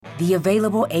The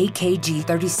available AKG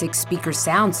 36 speaker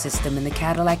sound system in the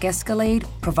Cadillac Escalade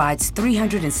provides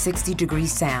 360-degree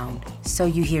sound, so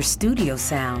you hear studio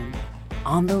sound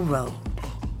on the road.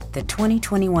 The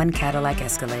 2021 Cadillac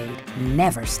Escalade.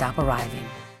 Never stop arriving.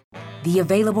 The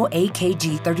available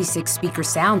AKG 36 speaker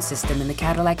sound system in the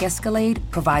Cadillac Escalade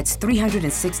provides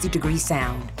 360-degree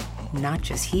sound, not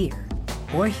just here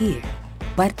or here,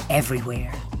 but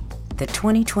everywhere. The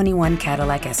 2021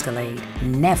 Cadillac Escalade.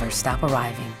 Never stop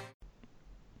arriving.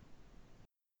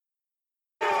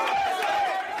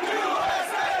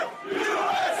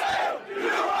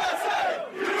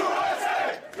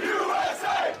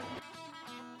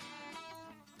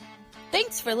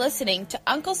 Thanks for listening to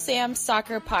Uncle Sam's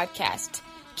Soccer Podcast,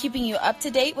 keeping you up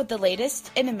to date with the latest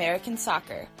in American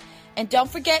soccer. And don't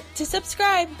forget to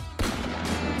subscribe.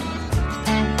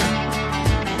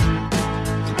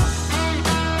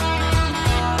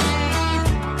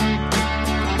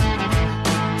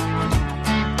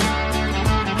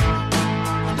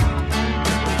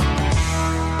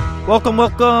 Welcome,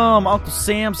 Uncle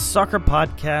Sam's Soccer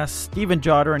Podcast. Steven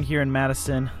Joderen here in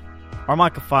Madison,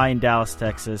 Armand Kafai in Dallas,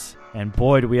 Texas, and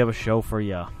boy, do we have a show for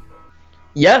ya.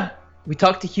 Yeah, we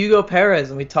talked to Hugo Perez,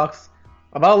 and we talked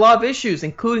about a lot of issues,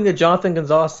 including the Jonathan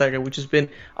Gonzalez saga, which has been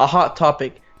a hot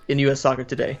topic in U.S. soccer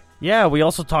today. Yeah, we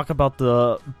also talk about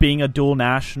the being a dual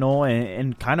national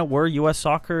and kind of where U.S.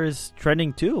 soccer is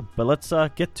trending too, but let's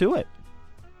get to it.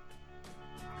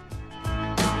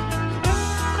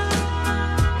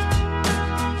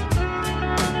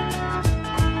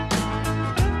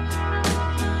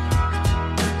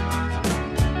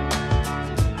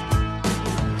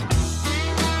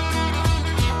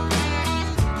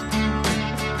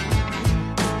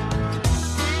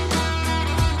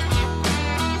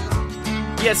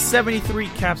 He has 73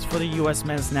 caps for the U.S.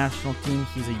 men's national team.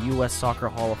 He's a U.S. Soccer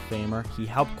Hall of Famer. He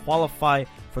helped qualify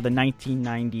for the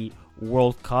 1990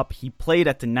 World Cup. He played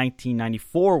at the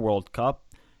 1994 World Cup.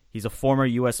 He's a former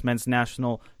U.S. men's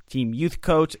national team youth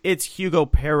coach. It's Hugo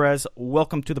Perez.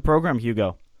 Welcome to the program,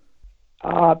 Hugo.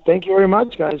 Thank you very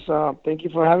much, guys. Thank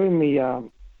you for having me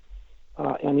on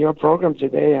your program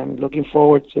today. I'm looking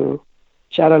forward to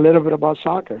chat a little bit about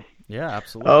soccer. Yeah,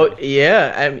 absolutely. Oh,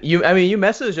 yeah. You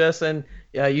messaged us, and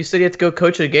you said you had to go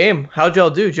coach a game. How'd y'all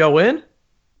do? Did y'all win?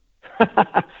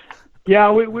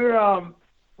 Yeah,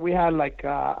 we had like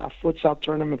a futsal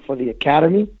tournament for the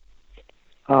academy.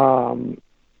 So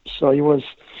it was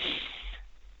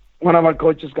one of our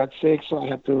coaches got sick, so I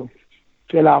had to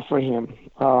fill out for him.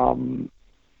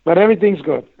 But everything's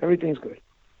good. Everything's good.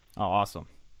 Oh, awesome.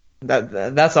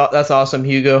 That's awesome,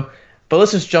 Hugo. But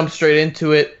let's just jump straight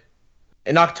into it.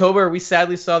 In October, we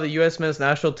sadly saw the U.S. men's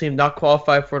national team not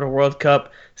qualify for the World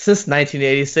Cup since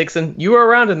 1986, and you were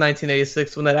around in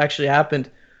 1986 when that actually happened.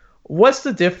 What's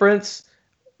the difference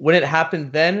when it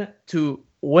happened then to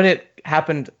when it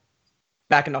happened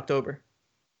back in October?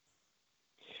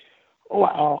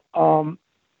 Well,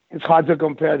 it's hard to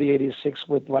compare the 86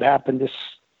 with what happened this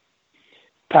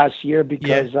past year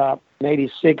because in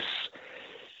 86,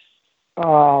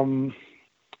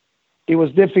 it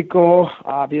was difficult.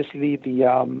 Obviously, the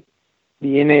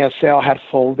NASL had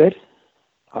folded.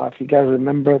 If you guys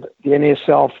remember, the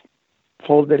NASL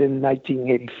folded in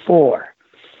 1984.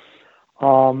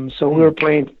 So we were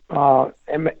playing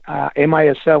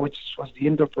MISL, which was the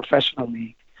Indoor Professional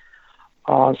League.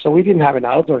 So we didn't have an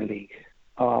outdoor league,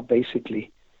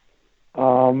 basically.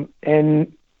 And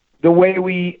the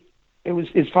way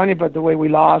it's funny, but the way we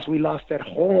lost at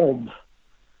home.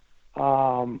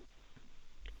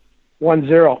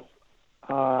 1-0,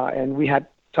 and we had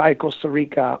tied Costa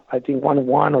Rica, I think 1-1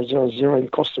 or 0-0 in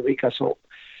Costa Rica. So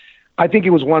I think it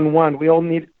was 1-1. We all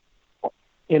need,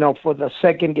 for the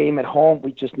second game at home,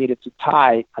 we just needed to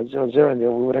tie a 0-0, and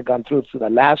then we would have gone through to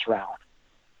the last round.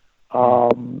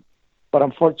 But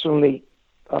unfortunately,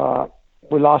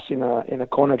 we lost in a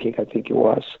corner kick, I think it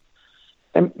was.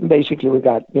 And basically we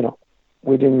got,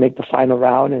 we didn't make the final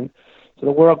round and to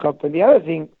the World Cup. And the other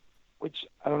thing, which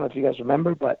I don't know if you guys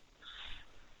remember, but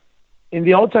in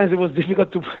the old times, it was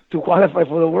difficult to qualify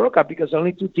for the World Cup because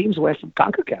only 2 teams went from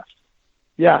CONCACAF.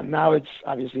 Yeah, now it's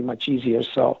obviously much easier.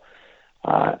 So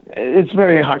it's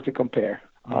very hard to compare.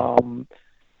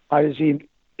 Obviously,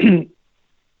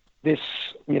 this,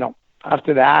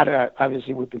 after that,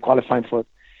 obviously we've been qualifying for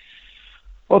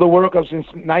the World Cup since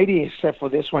 '90, except for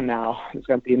this one now. It's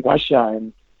going to be in Russia,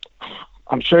 and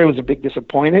I'm sure it was a big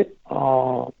disappointment. It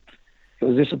was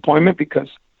a disappointment because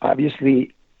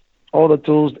obviously all the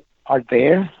tools are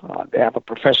there. They have a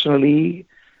professional league.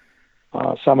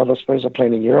 Some of those players are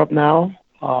playing in Europe now.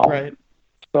 Right.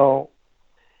 So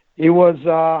it was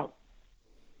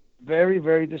very,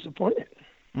 very disappointing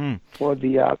for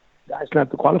the guys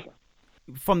not to qualify.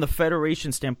 From the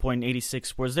federation standpoint in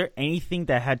 '86, was there anything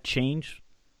that had changed?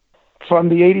 From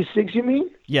the '86, you mean?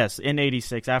 Yes, in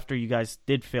 '86, after you guys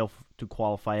did fail to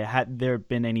qualify, had there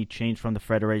been any change from the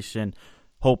federation,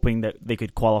 hoping that they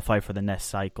could qualify for the next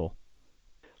cycle?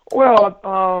 Well,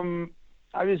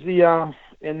 obviously,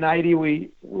 in '90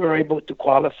 we were able to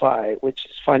qualify, which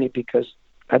is funny because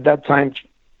at that time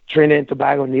Trinidad and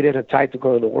Tobago needed a tie to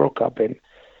go to the World Cup, and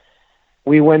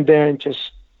we went there and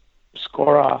just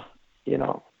score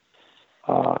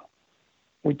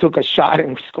we took a shot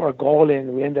and we scored a goal,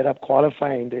 and we ended up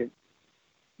qualifying.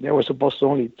 They were supposed to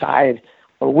only tie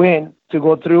or win to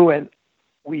go through, and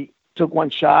we took one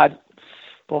shot.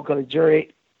 Boca de Jury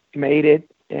made it,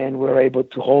 and we were able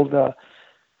to hold the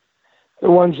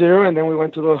 1-0, and then we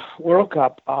went to the World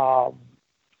Cup.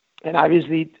 And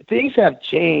obviously, things have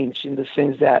changed in the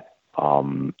sense that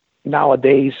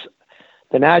nowadays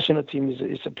the national team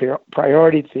is a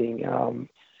priority thing.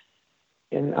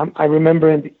 And I remember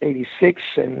in '86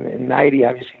 and '90,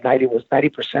 obviously '90 was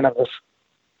 90% of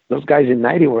those guys in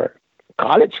 '90 were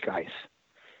college guys.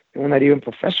 They were not even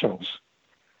professionals.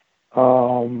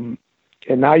 And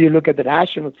now you look at the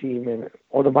national team and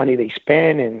all the money they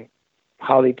spend and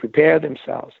how they prepare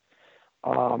themselves.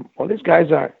 All these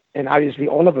guys are, and obviously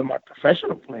all of them are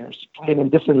professional players playing in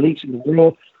different leagues in the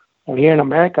world or here in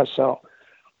America. So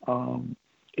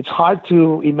it's hard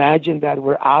to imagine that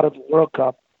we're out of the World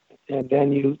Cup. And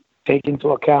then you take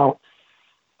into account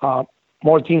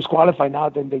more teams qualify now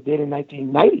than they did in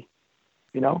 1990,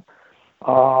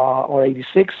 or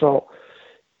 '86. So,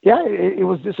 yeah, it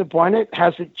was disappointing.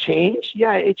 Has it changed?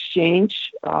 Yeah, it's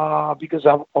changed because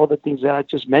of all the things that I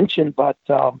just mentioned. But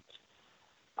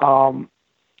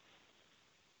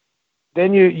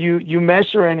then you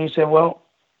measure and you say, well,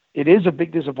 it is a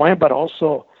big disappointment, but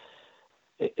also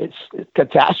it's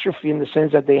catastrophe in the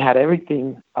sense that they had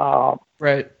everything.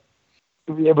 Right.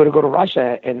 To be able to go to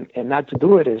Russia and not to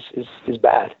do it is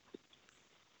bad.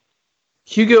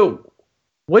 Hugo,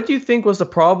 what do you think was the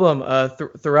problem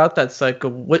throughout that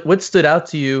cycle? What stood out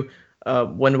to you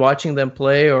when watching them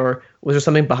play, or was there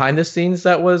something behind the scenes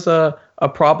that was a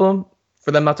problem for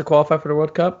them not to qualify for the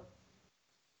World Cup?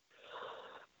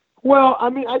 Well, I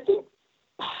mean, I think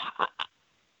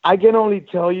I can only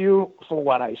tell you for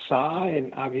what I saw,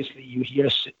 and obviously you hear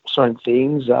certain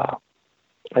things.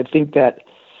 I think that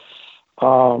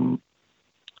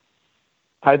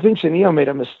I think Senio made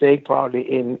a mistake probably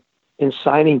in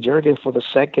signing Jürgen for the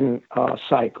second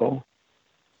cycle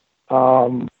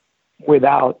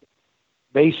without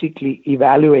basically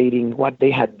evaluating what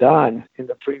they had done in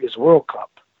the previous World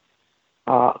Cup.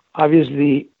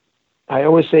 Obviously, I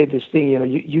always say this thing,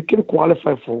 you can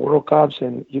qualify for World Cups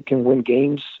and you can win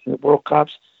games in the World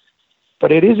Cups,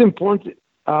 but it is important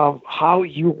how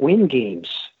you win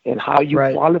games and how you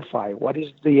qualify. What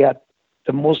is the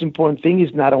most important thing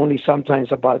is not only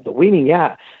sometimes about the winning.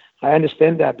 Yeah, I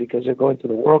understand that because they're going to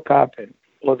the World Cup and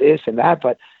all this and that.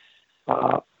 But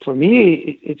for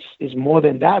me, it's more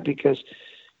than that, because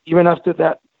even after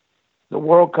that, the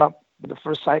World Cup, the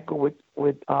first cycle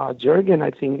with Jürgen,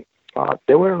 I think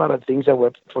there were a lot of things that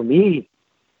were, for me,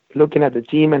 looking at the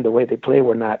team and the way they play,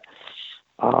 were not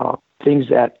things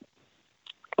that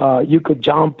you could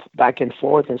jump back and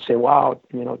forth and say, wow,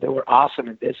 they were awesome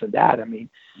and this and that. I mean,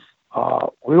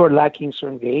 we were lacking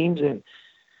certain games, and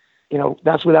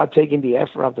that's without taking the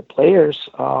effort of the players.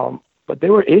 But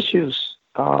there were issues.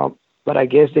 But I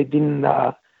guess they didn't.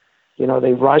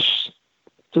 They rushed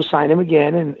to sign him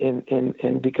again,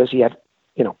 and because he had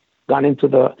gone into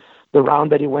the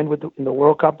round that he went with in the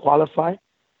World Cup qualify.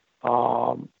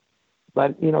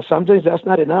 But sometimes that's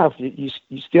not enough. You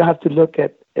still have to look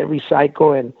at every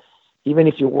cycle, and even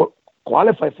if you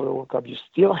qualify for the World Cup, you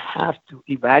still have to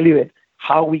evaluate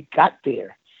how we got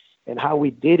there and how we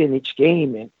did in each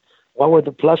game, and what were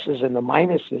the pluses and the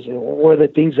minuses, and what were the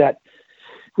things that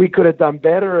we could have done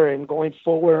better, and going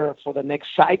forward for the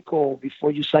next cycle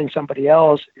before you sign somebody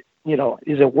else,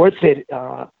 is it worth it?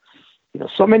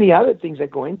 So many other things that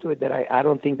go into it that I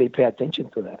don't think they pay attention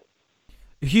to that.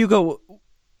 Hugo,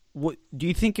 do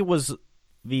you think it was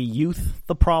the youth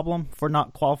the problem for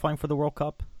not qualifying for the World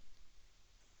Cup?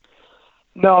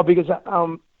 No, because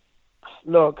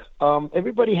look,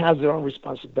 everybody has their own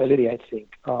responsibility, I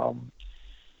think.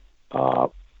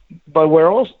 But we're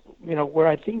also, where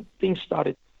I think things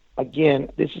started, again,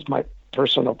 this is my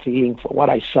personal feeling for what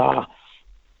I saw,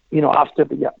 after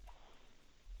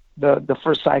the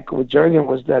first cycle with Jürgen,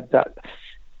 was that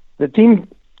the team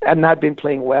had not been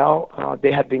playing well.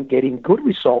 They had been getting good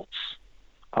results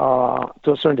to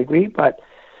a certain degree, but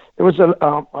there was a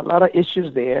lot of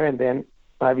issues there. And then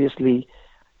obviously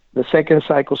the second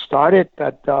cycle started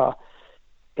that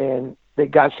and they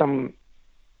got some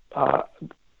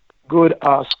good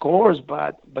scores,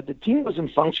 but the team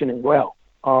wasn't functioning well.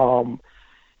 And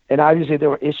obviously there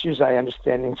were issues, I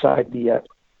understand, inside the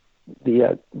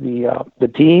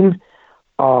team.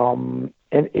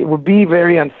 And it would be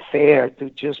very unfair to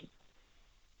just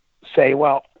say,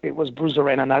 well, it was Bruce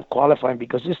Arena not qualifying,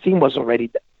 because this team was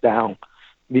already down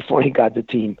before he got the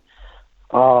team.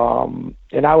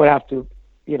 And I would have to,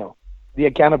 the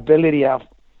accountability of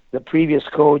the previous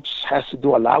coach has to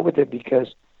do a lot with it,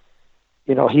 because,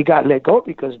 he got let go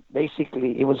because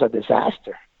basically it was a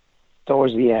disaster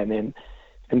towards the end. And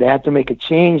they had to make a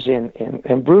change.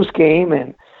 And Bruce came,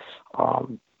 and,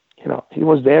 he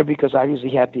was there because obviously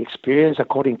he had the experience,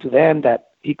 according to them,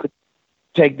 that he could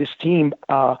take this team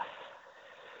to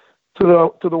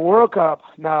the World Cup.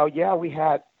 Now, yeah, we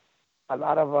had a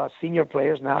lot of senior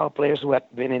players now, players who had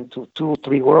been into 2 or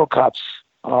 3 World Cups.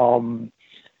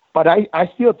 But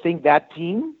I still think that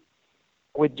team,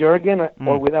 with Jurgen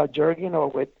or without Jurgen or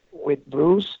with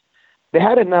Bruce, they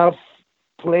had enough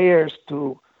players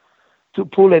to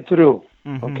pull it through.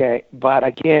 Mm-hmm. Okay, but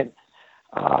again,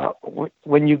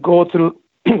 when you go through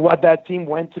what that team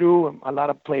went through, a lot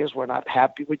of players were not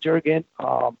happy with Jurgen.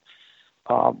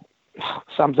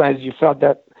 Sometimes you felt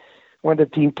that when the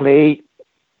team played,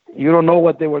 you don't know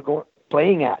what they were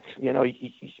playing at.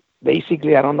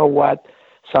 Basically, I don't know what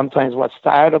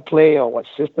style to play or what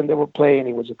system they were playing.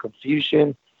 It was a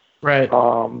confusion. Right.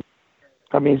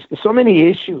 I mean, so many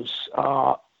issues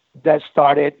that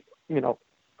started,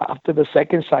 after the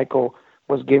second cycle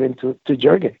was given to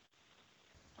Jurgen.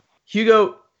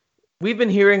 Hugo, we've been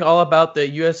hearing all about the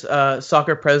U.S.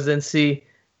 Soccer presidency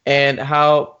and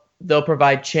how they'll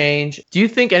provide change. Do you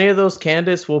think any of those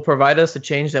candidates will provide us the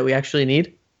change that we actually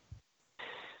need?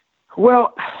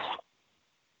 Well,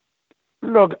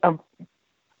 look,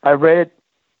 I read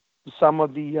some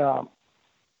of the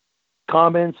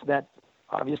comments that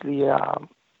obviously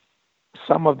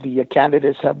some of the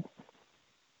candidates have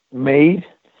made.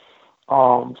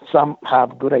 Some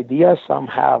have good ideas, some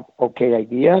have okay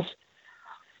ideas.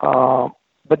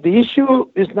 But the issue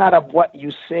is not of what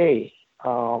you say.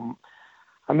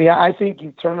 I think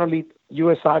internally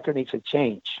U.S. Soccer needs a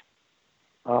change.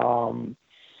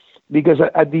 Because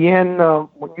at the end,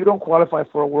 when you don't qualify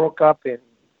for a World Cup and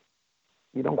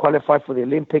you don't qualify for the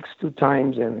Olympics 2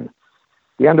 times, and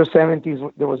the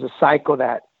under-17s, there was a cycle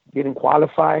that didn't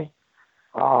qualify.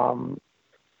 So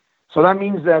that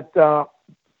means that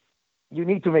you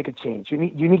need to make a change. You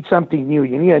need something new.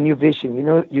 You need a new vision.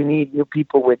 You need new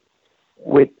people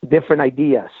with different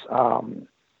ideas.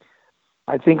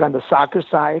 I think on the soccer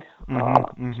side,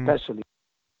 especially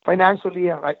financially,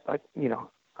 I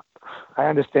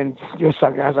understand U.S.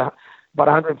 Soccer has about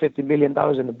 $150 million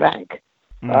in the bank,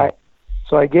 right?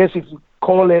 So I guess if you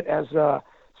call it as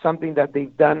something that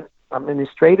they've done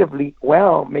administratively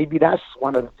well, maybe that's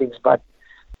one of the things. But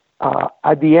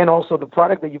at the end, also the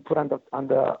product that you put on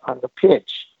the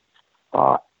pitch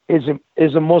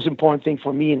is the most important thing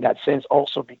for me in that sense.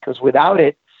 Also, because without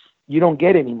it, you don't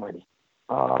get any money.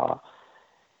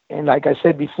 And like I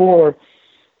said before,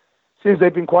 since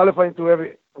they've been qualifying to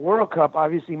every World Cup,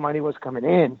 obviously money was coming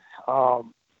in,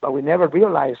 but we never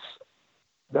realized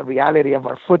the reality of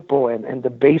our football and the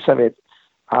base of it.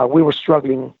 We were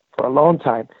struggling for a long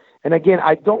time. And again,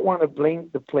 I don't want to blame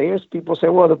the players. People say,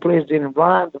 well, the players didn't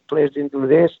run, the players didn't do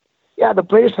this. Yeah, the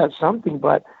players had something,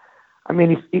 but I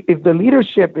mean, if the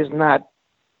leadership is not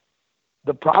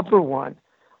the proper one,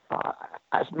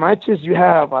 as much as you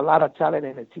have a lot of talent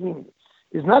in a team,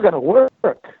 it's not going to work.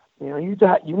 You need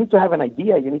to have an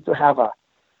idea. You need to have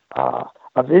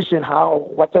a vision,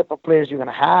 what type of players you're going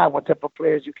to have, what type of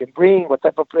players you can bring, what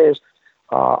type of players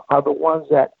are the ones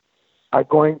that are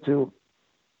going to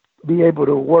be able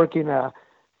to work in a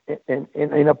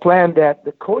plan that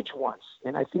the coach wants.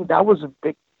 And I think that was a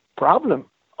big problem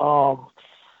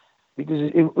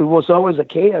because it was always a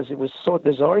chaos. It was so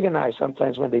disorganized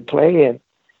sometimes when they play,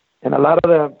 and a lot of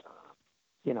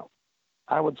the,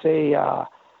 I would say,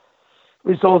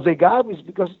 results they got was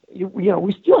because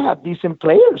we still have decent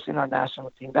players in our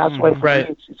national team. That's why for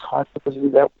me it's hard to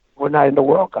believe that we're not in the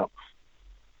World Cup.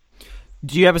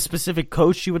 Do you have a specific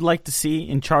coach you would like to see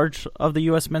in charge of the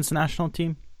U.S. men's national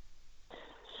team?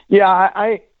 Yeah,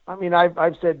 I mean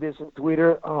I've said this in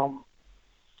Twitter.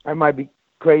 I might be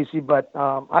crazy, but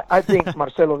I think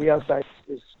Marcelo Bielsa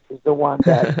is the one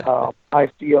that I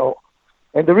feel.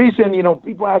 And the reason,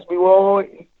 people ask me, well,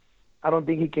 I don't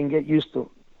think he can get used to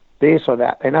this or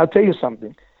that. And I'll tell you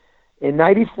something. In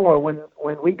 '94,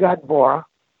 when we got Bora,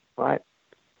 right?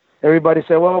 Everybody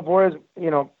said, well, Bora's,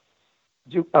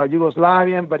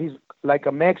 Yugoslavian, but he's like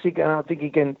a Mexican. I don't think he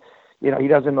can, he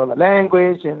doesn't know the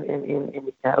language,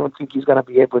 and I don't think he's going to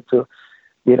be able to,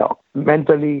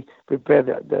 mentally prepare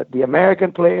the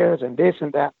American players and this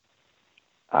and that.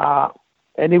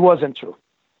 And it wasn't true.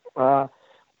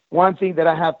 One thing that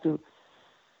I have to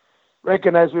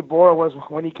recognize with Bora was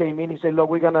when he came in, he said, look,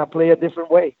 we're going to play a different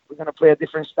way. We're going to play a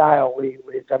different style. We're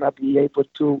going to be able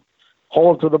to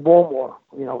hold to the ball more.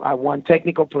 I want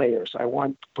technical players. I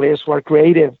want players who are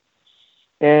creative.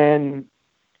 And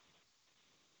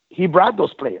he brought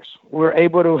those players. We're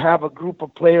able to have a group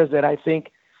of players that I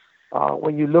think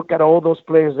when you look at all those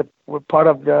players that were part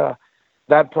of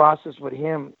that process with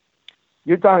him,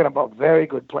 you're talking about very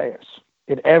good players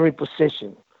in every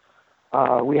position.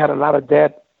 We had a lot of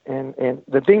depth. And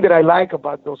the thing that I like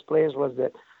about those players was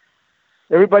that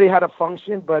everybody had a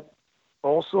function, but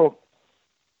also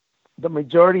the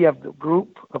majority of the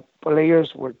group of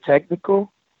players were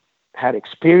technical, had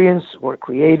experience, were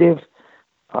creative.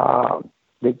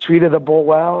 They treated the ball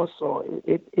well. So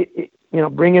it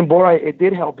bringing Bora, it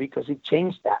did help because it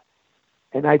changed that.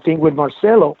 And I think with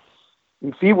Marcelo,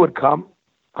 if he would come,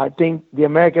 I think the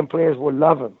American players would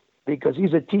love him because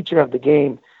he's a teacher of the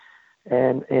game.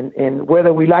 And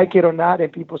whether we like it or not,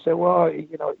 and people say, well,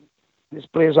 these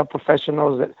players are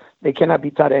professionals, that they cannot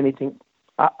be taught anything.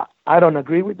 I don't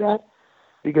agree with that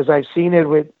because I've seen it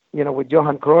with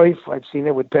Johan Cruyff. I've seen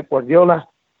it with Pep Guardiola.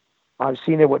 I've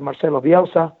seen it with Marcelo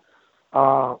Bielsa.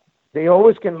 They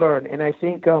always can learn. And I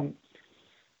think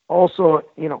also,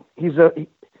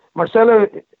 Marcelo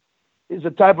is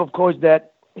the type of coach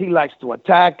that he likes to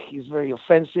attack. He's very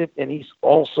offensive, and he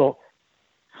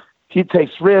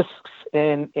takes risks,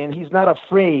 and he's not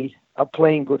afraid of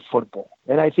playing good football.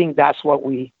 And I think that's what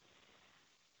we've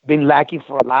been lacking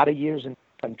for a lot of years in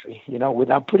the country,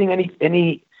 without putting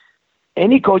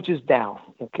any coaches down,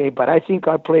 okay? But I think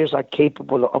our players are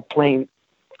capable of playing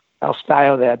a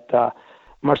style that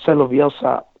Marcelo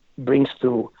Bielsa brings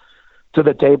to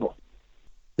the table.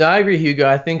 No, I agree, Hugo.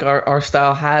 I think our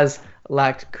style has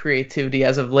lacked creativity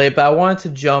as of late, but I wanted to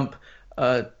jump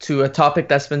to a topic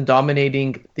that's been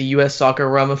dominating the U.S. soccer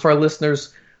realm. And for our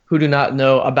listeners who do not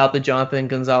know about the Jonathan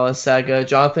Gonzalez saga,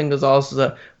 Jonathan Gonzalez is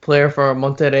a player for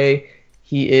Monterrey.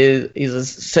 He's a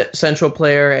central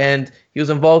player, and he was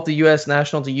involved at the U.S.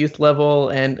 national to youth level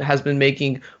and has been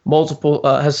making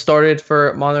has started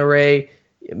for Monterrey,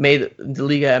 made the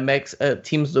Liga MX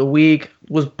teams of the week,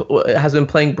 has been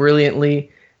playing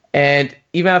brilliantly. And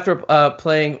even after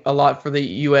playing a lot for the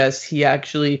U.S., he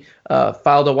actually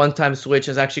filed a one-time switch.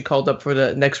 Has actually called up for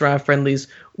the next round of friendlies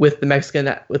with the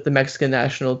Mexican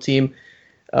national team.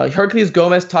 Herculez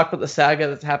Gomez talked about the saga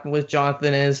that's happened with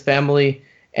Jonathan and his family,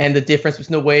 and the difference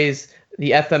between the ways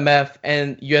the FMF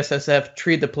and USSF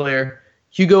treat the player.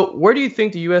 Hugo, where do you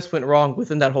think the U.S. went wrong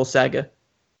within that whole saga?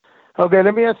 Okay,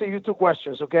 let me answer you two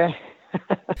questions. Okay.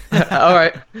 All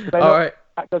right. All right.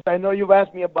 Because I know you've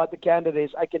asked me about the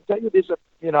candidates. I can tell you this,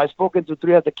 I've spoken to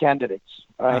 3 of the candidates,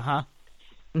 right? Uh-huh.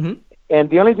 Mm-hmm. And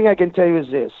the only thing I can tell you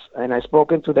is this, and I've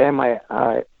spoken to them.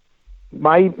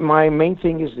 My main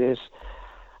thing is this.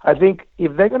 I think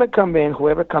if they're going to come in,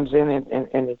 whoever comes in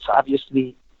and it's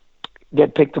obviously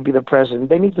get picked to be the president,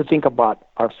 they need to think about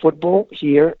our football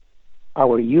here,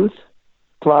 our youth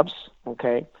clubs,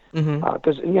 okay?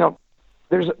 Because,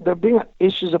 there being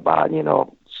issues about,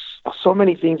 so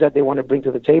many things that they want to bring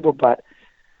to the table, but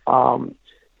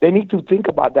they need to think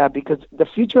about that because the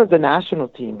future of the national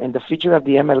team and the future of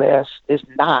the MLS is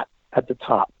not at the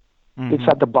top. Mm-hmm. It's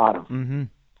at the bottom. Mm-hmm.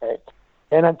 Okay?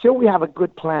 And until we have a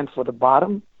good plan for the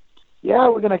bottom, yeah,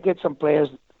 we're going to get some players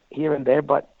here and there,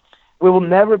 but we will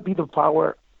never be the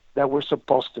power that we're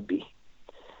supposed to be.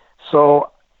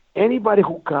 So anybody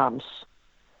who comes,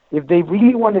 if they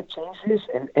really want to change this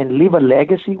and leave a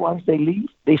legacy once they leave,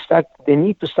 they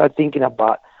need to start thinking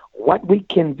about what we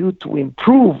can do to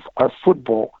improve our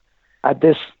football at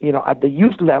this, at the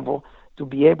youth level, to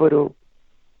be able to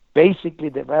basically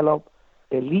develop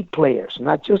elite players,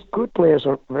 not just good players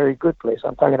or very good players.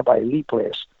 I'm talking about elite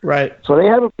players. Right. So they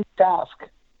have a big task.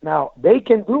 Now, they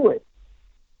can do it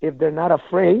if they're not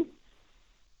afraid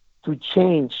to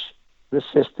change the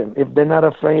system, if they're not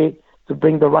afraid to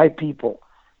bring the right people.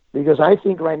 Because I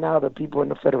think right now the people in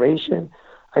the federation,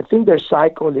 I think their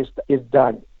cycle is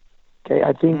done. Okay,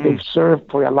 I think they've served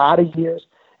for a lot of years,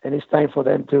 and it's time for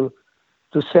them to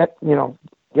set,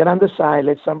 get on the side,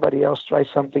 let somebody else try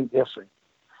something different.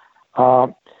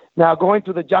 Now, going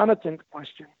to the Jonathan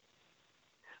question,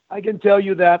 I can tell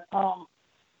you that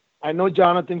I know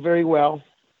Jonathan very well.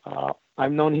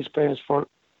 I've known his parents for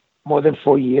more than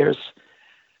 4 years.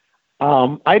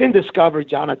 I didn't discover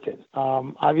Jonathan.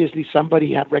 Obviously,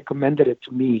 somebody had recommended it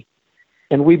to me.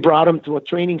 and we brought him to a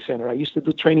training center. I used to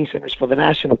do training centers for the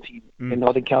national team in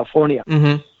Northern California.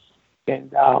 Mm-hmm.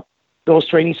 And those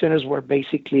training centers were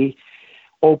basically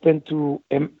open to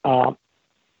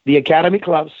the academy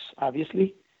clubs,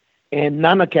 obviously, and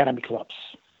non-academy clubs.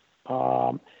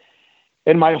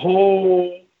 And my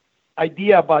whole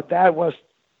idea about that was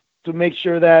to make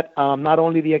sure that not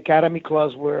only the academy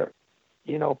clubs were,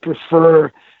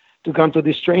 prefer to come to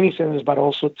these training centers, but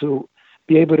also to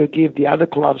be able to give the other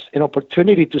clubs an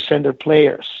opportunity to send their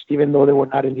players, even though they were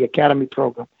not in the academy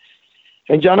program.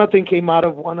 And Jonathan came out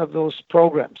of one of those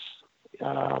programs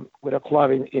with a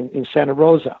club in Santa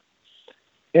Rosa.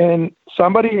 And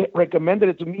somebody recommended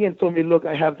it to me and told me, look,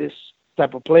 I have this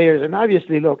type of players. And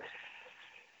obviously, look,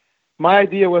 my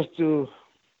idea was to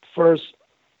first,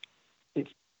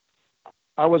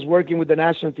 I was working with the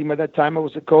national team at that time. I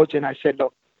was a coach, and I said,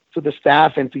 look, to the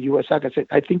staff and to US Soccer, I said,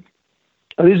 I think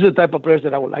these are the type of players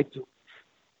that I would like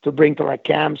to bring to our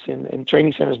camps and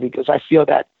training centers, because I feel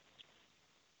that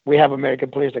we have American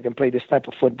players that can play this type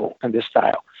of football and this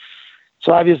style.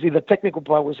 So obviously the technical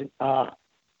part was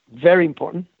very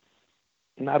important,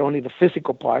 not only the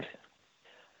physical part,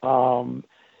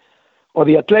 or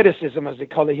the athleticism, as they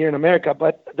call it here in America,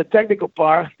 but the technical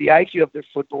part, the IQ of their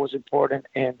football was important.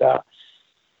 And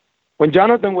when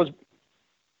Jonathan was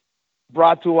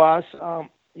brought to us,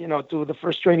 to the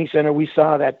first training center, we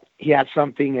saw that he had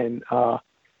something. And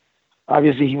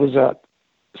obviously he was a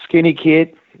skinny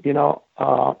kid, not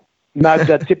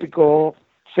the typical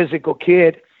physical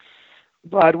kid.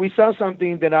 But we saw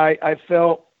something that I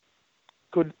felt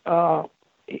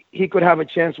he could have a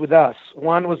chance with us.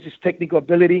 One was his technical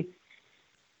ability.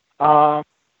 The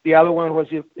other one was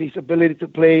his ability to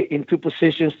play in 2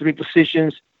 positions, 3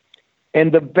 positions.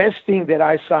 And the best thing that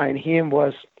I saw in him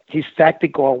was his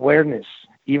tactical awareness,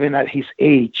 even at his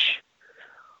age.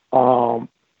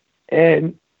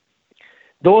 And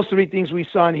those 3 things we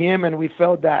saw in him, and we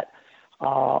felt that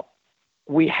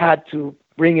we had to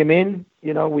bring him in.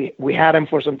 We had him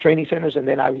for some training centers, and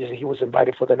then obviously he was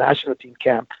invited for the national team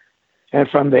camp. And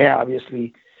from there,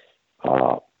 obviously,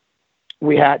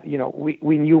 we had,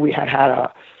 we knew we had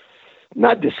a,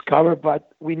 not discovered,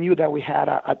 but we knew that we had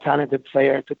a talented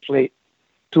player to play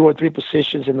 2 or 3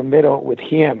 positions in the middle with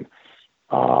him.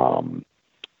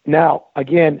 Now,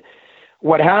 again,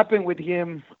 what happened with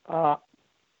him,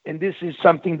 and this is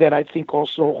something that I think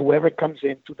also whoever comes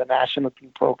into the national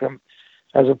team program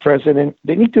as a president,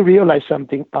 they need to realize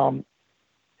something.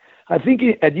 I think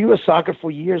at U.S. Soccer for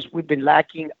years, we've been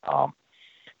lacking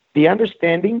the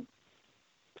understanding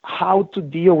how to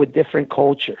deal with different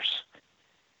cultures.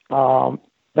 The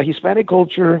Hispanic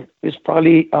culture is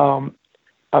probably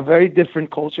a very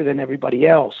different culture than everybody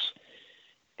else.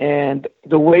 And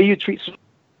the way you treat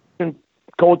certain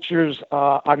cultures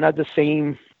are not the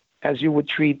same as you would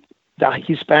treat the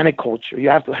Hispanic culture. You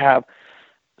have to have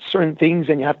certain things,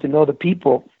 and you have to know the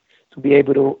people to be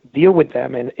able to deal with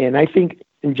them. And I think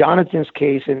in Jonathan's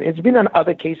case, and it's been in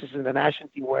other cases in the national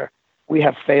team where we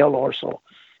have failed also.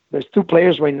 There's 2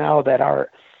 players right now that are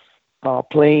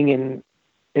playing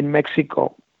in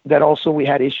Mexico that also we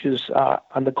had issues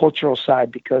on the cultural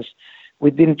side because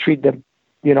we didn't treat them,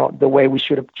 the way we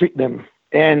should have treated them,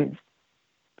 and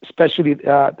especially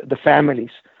the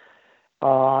families.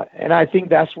 And I think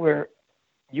that's where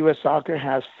U.S. Soccer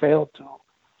has failed to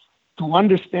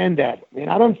understand that. And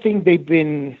I don't think they've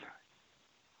been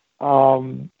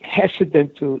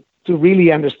hesitant to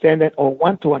really understand it or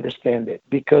want to understand it,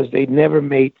 because they never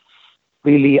made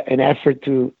really an effort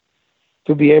to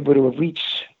be able to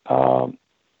reach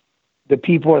the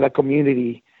people or the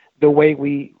community the way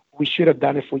we should have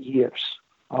done it for years.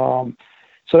 So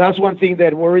that's one thing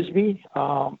that worries me,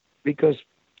 because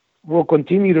we'll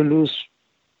continue to lose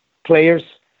players.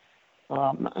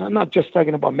 I'm not just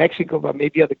talking about Mexico, but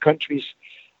maybe other countries,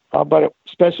 but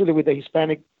especially with the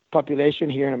Hispanic population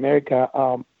here in America,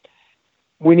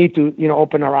 we need to,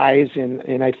 open our eyes.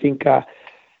 And I think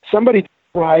somebody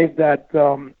tried that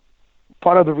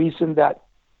part of the reason that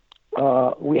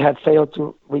we had failed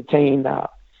to retain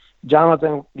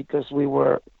Jonathan, because we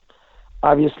were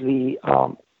obviously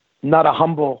not a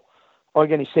humble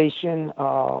organization.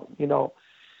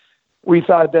 We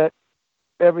thought that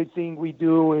everything we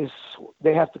do is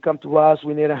they have to come to us.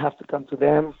 We didn't have to come to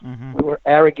them. Mm-hmm. We were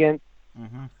arrogant.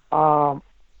 Mm-hmm.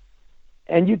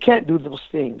 And you can't do those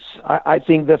things. I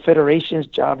think the federation's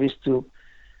job is to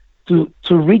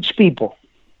reach people,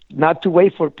 not to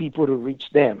wait for people to reach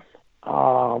them.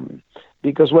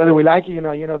 Because whether we like it,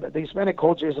 the Hispanic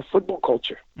culture is a football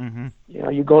culture. Mm-hmm.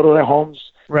 You go to their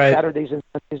homes Saturdays and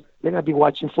Sundays, they're going to be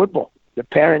watching football. Their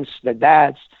parents, their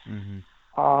dads. Mm-hmm.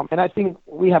 And I think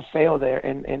we have failed there.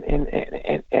 And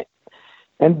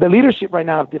And the leadership right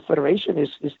now of the federation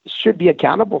should be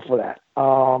accountable for that.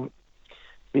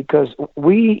 Because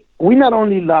we not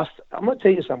only lost, I'm going to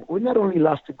tell you something, we not only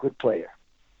lost a good player,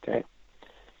 okay,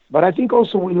 but I think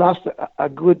also we lost a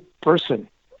good person,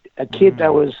 a kid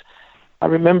that was, I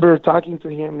remember talking to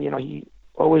him, he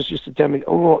always used to tell me,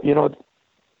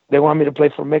 they want me to play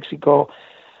for Mexico.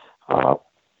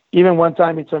 Even one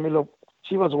time he told me, look,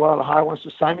 Chivas Guadalajara wants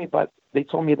to sign me, but they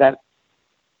told me that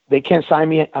they can't sign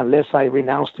me unless I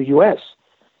renounce the U.S.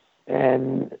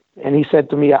 And he said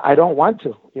to me, I don't want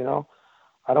to,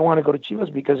 I don't want to go to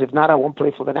Chivas because if not, I won't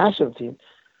play for the national team.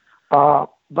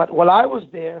 But while I was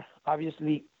there,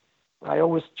 obviously, I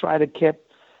always try to keep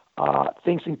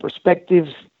things in perspective,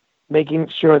 making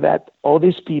sure that all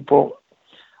these people,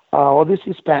 all this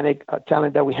Hispanic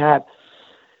talent that we had,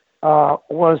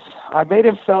 I made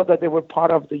them feel that they were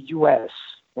part of the U.S.,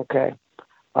 okay?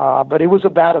 But it was a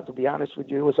battle, to be honest with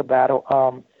you. It was a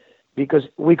battle because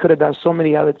we could have done so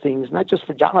many other things, not just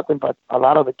for Jonathan, but a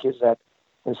lot of the kids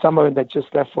and some of them that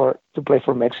just left to play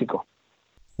for Mexico.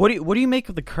 What do you make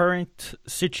of the current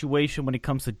situation when it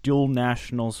comes to dual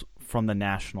nationals from the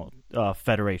national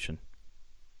federation?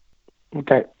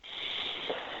 Okay.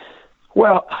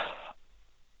 Well,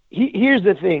 here's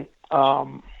the thing.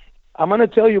 I'm going to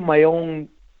tell you my own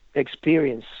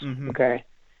experience. Okay.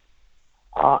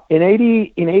 In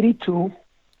 82,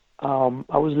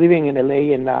 I was living in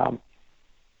LA, and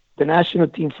the national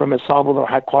team from El Salvador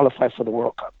had qualified for the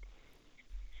World Cup.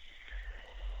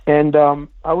 And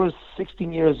I was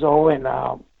 16 years old, and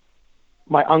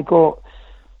my uncle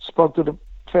spoke to the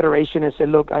federation and said,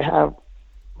 look, I have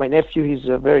my nephew. He's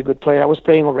a very good player. I was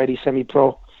playing already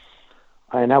semi-pro,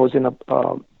 and I was in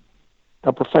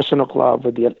a professional club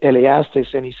with the LA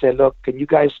Aztecs. And he said, look, can you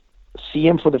guys see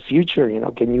him for the future?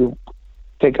 Can you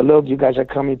take a look? You guys are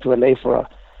coming to LA for a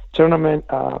tournament.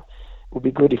 It would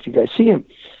be good if you guys see him.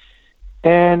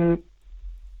 And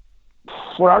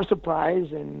for our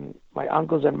surprise and my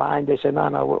uncles and mine, they said,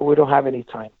 no, we don't have any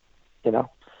time,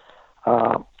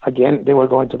 Again, they were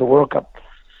going to the World Cup.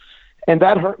 And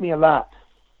that hurt me a lot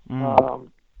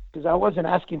because I wasn't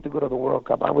asking to go to the World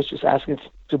Cup. I was just asking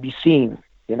to be seen,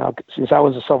 since I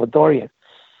was a Salvadorian.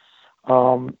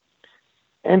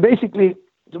 And basically,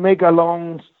 to make a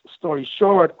long story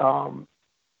short,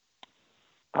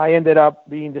 I ended up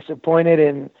being disappointed.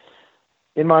 And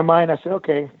in my mind, I said,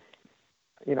 okay,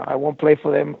 I won't play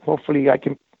for them. Hopefully I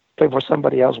can play for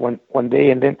somebody else one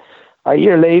day. And then a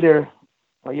year and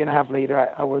a half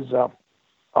later, I was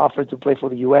offered to play for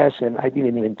the U.S., and I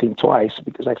didn't even think twice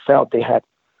because I felt they had,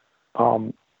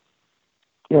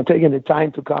 taken the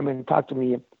time to come and talk to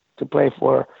me to play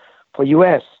for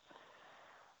U.S.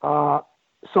 So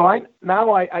I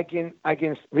can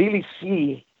really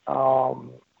see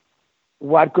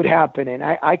what could happen, and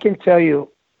I can tell you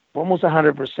almost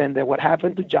 100% that what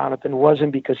happened to Jonathan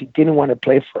wasn't because he didn't want to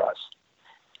play for us.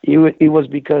 It was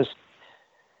because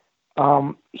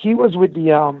he was with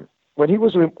when he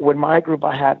was with my group.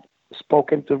 I had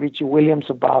spoken to Richie Williams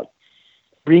about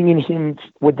bringing him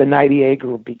with the 98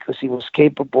 group because he was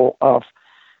capable of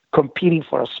competing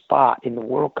for a spot in the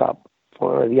World Cup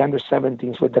for the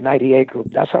under-17s with the 98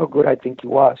 group. That's how good I think he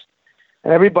was.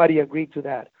 And everybody agreed to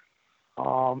that.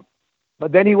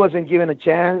 But then he wasn't given a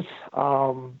chance.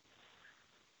 And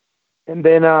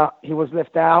then he was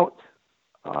left out.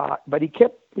 But he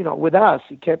kept, with us.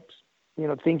 He kept,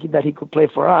 thinking that he could play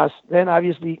for us. Then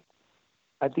obviously,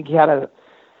 I think he had a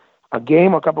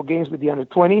couple games with the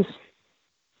under-20s.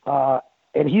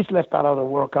 And he's left out of the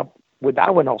World Cup with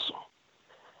that one also.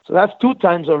 So that's 2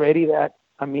 times already that,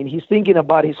 he's thinking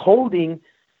about his holding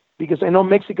because I know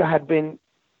Mexico had been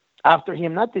after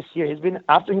him, not this year. He's been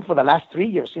after him for the last 3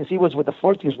 years since he was with the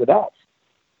 14s with us.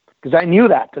 Because I knew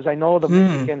that because I know the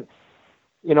Mexican,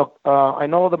 I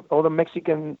know all the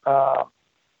Mexican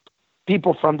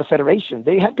people from the federation.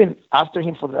 They had been after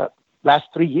him for the last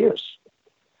 3 years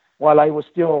while I was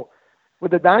still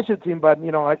with the national team. But,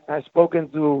 I've spoken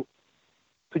to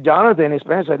Jonathan and his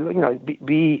parents. I said,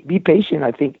 be patient.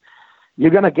 I think you're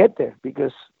going to get there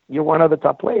because you're one of the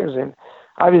top players. And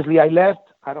obviously I left.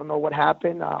 I don't know what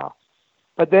happened.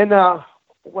 But then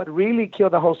what really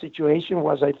killed the whole situation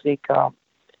was, I think,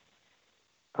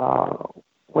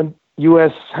 when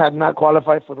U.S. had not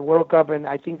qualified for the World Cup, and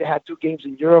I think they had 2 games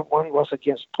in Europe. One was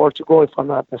against Portugal, if I'm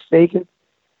not mistaken.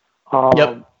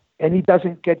 Yep. And he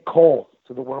doesn't get called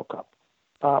to the World Cup.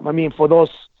 For those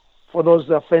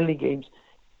friendly games.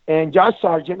 And Josh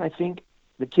Sargent, I think,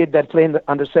 the kid that played in the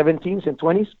under-17s and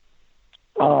 20s,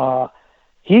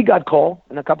 he got called,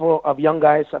 and a couple of young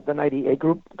guys of the 98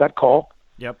 group got called.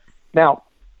 Yep. Now,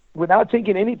 without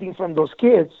taking anything from those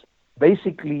kids,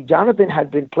 basically Jonathan had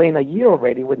been playing a year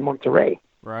already with Monterrey,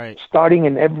 Right. starting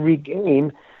in every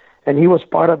game, and he was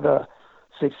part of the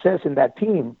success in that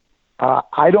team.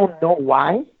 I don't know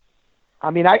why.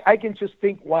 I mean, I can just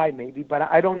think why maybe, but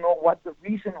I don't know what the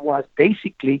reason was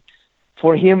basically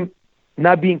for him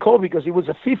not being called, because it was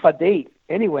a FIFA date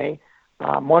anyway.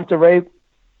 Monterrey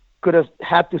could have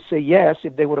had to say yes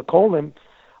if they would have called him.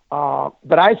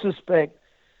 But I suspect,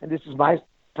 and this is my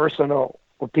personal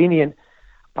opinion,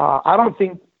 I don't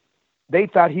think they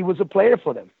thought he was a player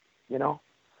for them. You know,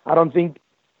 I don't think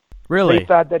Really? they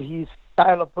thought that his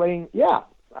style of playing,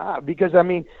 because I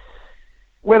mean,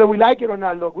 whether we like it or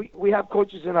not, look, we have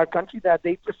coaches in our country that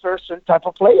they prefer certain type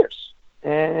of players,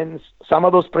 and some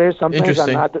of those players sometimes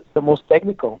are not the most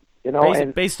technical. You know,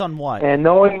 based on what? And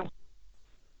knowing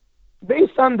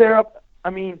based on their, I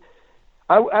mean,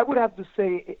 I would have to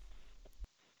say,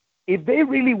 if they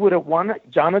really would have wanted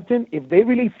Jonathan, if they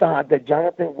really thought that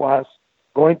Jonathan was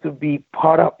going to be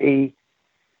part of a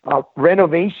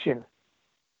renovation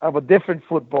of a different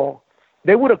football,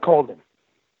 they would have called him,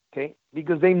 okay?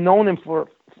 Because they've known him for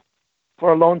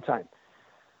a long time.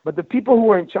 But the people who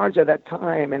were in charge at that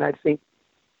time, and I think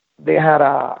they had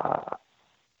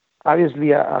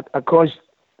obviously a coach,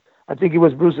 I think it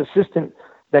was Bruce's assistant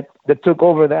that took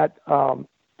over that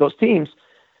those teams.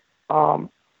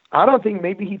 I don't think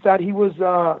maybe he thought he was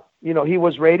he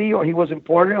was ready, or he was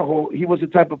important, or he was the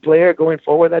type of player going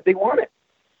forward that they wanted.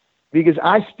 Because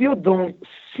I still don't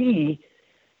see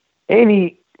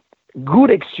any good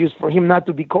excuse for him not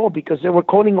to be called, because they were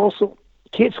calling also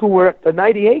kids who were the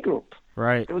 98 group.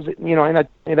 Right. It was,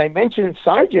 and I mentioned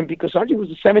Sargent because Sargent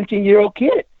was a 17-year-old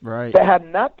kid right. that had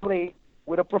not played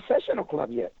with a professional club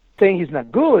yet. Saying he's not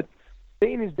good,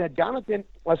 saying is that Jonathan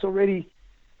was already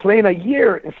playing a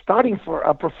year and starting for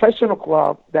a professional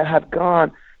club that had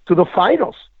gone to the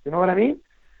finals. You know what I mean?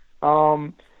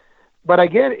 But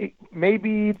again,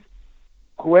 maybe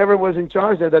whoever was in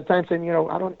charge at that time said,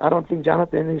 I don't think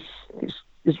Jonathan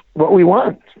is what we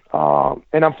want.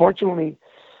 And unfortunately,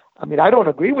 I mean, I don't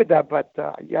agree with that, but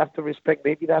you have to respect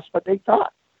maybe that's what they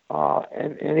thought.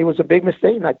 And it was a big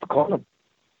mistake not to call him.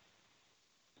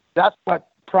 That's what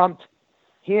prompted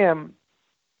him,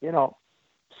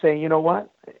 saying, you know what,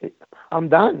 I'm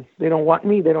done. They don't want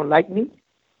me. They don't like me.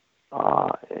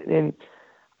 And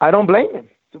I don't blame him.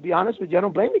 To be honest with you, I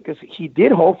don't blame him, because he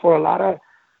did hold for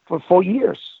 4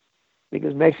 years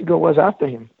because Mexico was after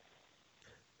him.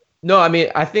 No, I mean,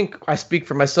 I think I speak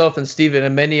for myself and Steven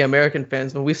and many American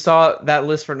fans. When we saw that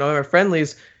list for November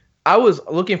friendlies, I was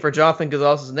looking for Jonathan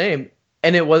Gonzalez's name,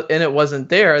 and it wasn't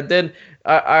there. Then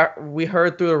we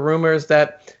heard through the rumors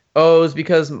that it was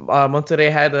because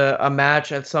Monterrey had a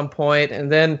match at some point,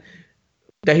 and then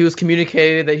that he was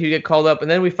communicated that he'd get called up,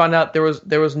 and then we found out there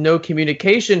was no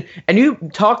communication. And you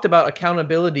talked about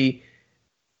accountability.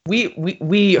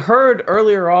 We heard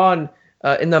earlier on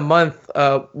in the month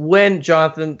when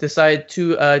Jonathan decided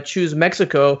to choose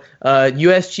Mexico,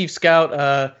 U.S. Chief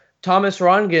Scout Thomas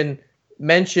Rongen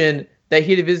mentioned that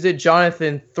he had visited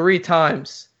Jonathan 3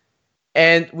 times,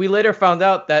 and we later found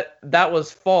out that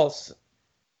was false.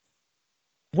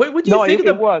 What would you think of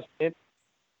it was.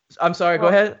 I'm sorry. Go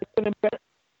ahead.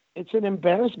 It's an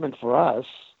embarrassment for us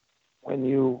when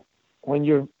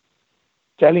you're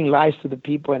telling lies to the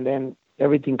people, and then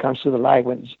everything comes to the light,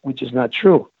 which is not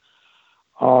true.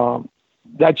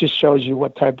 That just shows you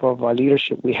what type of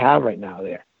leadership we have right now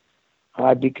there.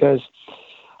 Because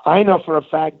I know for a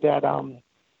fact that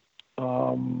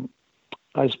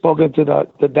I've spoken to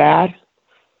the dad,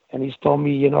 and he's told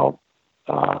me,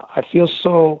 I feel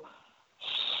so.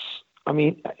 I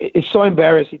mean, it's so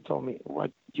embarrassing. He told me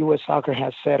what U.S. Soccer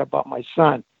has said about my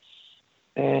son,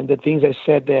 and the things I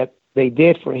said that they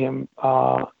did for him.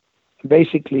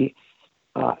 Basically,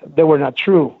 they were not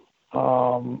true.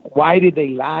 Why did they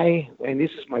lie? And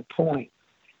this is my point.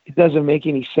 It doesn't make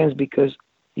any sense, because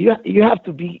you have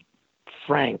to be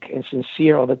frank and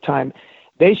sincere all the time.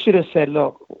 They should have said,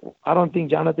 look, I don't think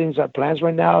Jonathan's our plans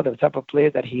right now, the type of player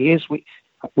that he is. We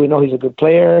know he's a good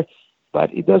player,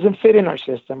 but it doesn't fit in our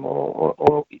system,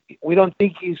 or we don't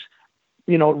think he's,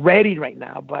 ready right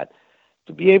now. But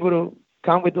to be able to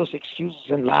come with those excuses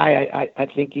and lie, I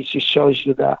think it just shows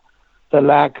you the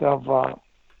lack of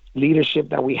leadership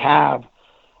that we have,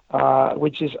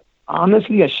 which is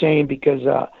honestly a shame, because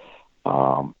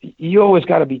you always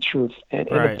got to be truth. And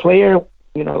a player,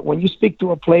 when you speak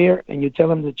to a player and you tell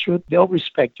them the truth, they'll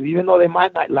respect you, even though they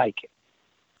might not like it.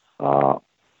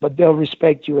 But they'll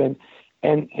respect you.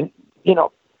 And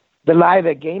the lie of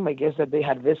that game, I guess, that they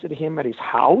had visited him at his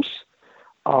house,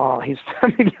 his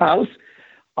family house,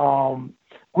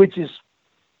 which is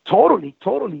totally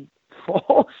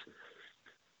false.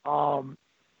 And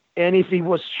if it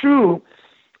was true,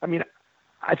 I mean,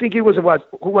 I think it was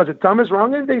who was it? Thomas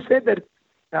Rongen. They said that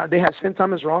they had sent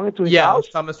Thomas Rongen to his Yeah, house.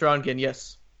 Thomas Rongen.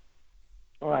 Yes.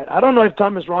 All right. I don't know if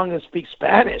Thomas Rongen speaks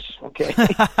Spanish. Okay.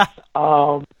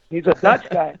 He's a Dutch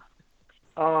guy.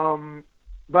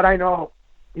 But I know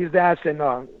his dad said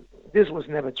no, this was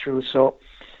never true. So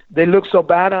they look so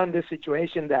bad on this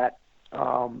situation that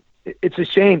it's a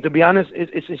shame. To be honest,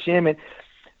 it's a shame. And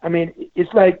I mean,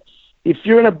 it's like if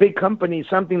you're in a big company,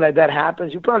 something like that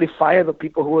happens, you probably fire the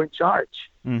people who are in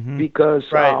charge because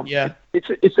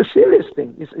it's a serious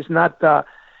thing. It's not.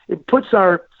 It puts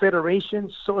our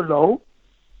federation so low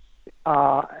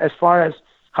as far as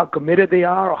how committed they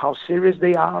are, or how serious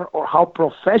they are, or how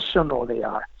professional they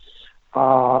are.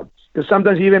 Because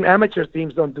sometimes even amateur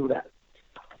teams don't do that.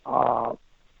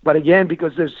 But again,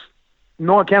 because there's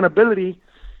no accountability,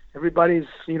 everybody's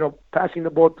passing the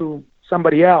ball to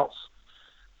somebody else,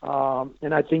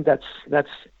 and I think that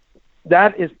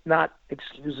is not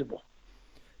excusable.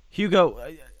 Hugo,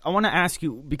 I want to ask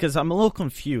you, because I'm a little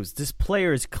confused. This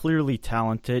player is clearly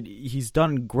talented. He's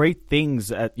done great things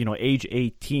at age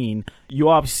 18. You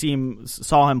obviously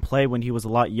saw him play when he was a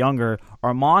lot younger.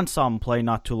 Armand saw him play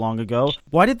not too long ago.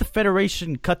 Why did the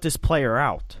Federation cut this player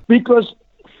out? Because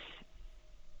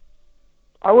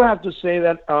I would have to say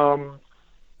that,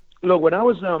 look, when I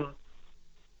was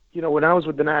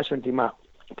with the national team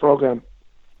program,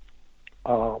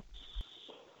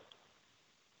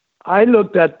 I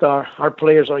looked at our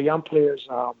players, our young players,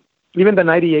 even the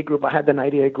 98 group. I had the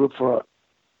 98 group for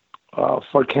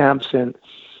camps, and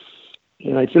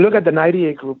if you look at the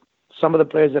 98 group, some of the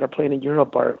players that are playing in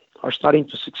Europe are starting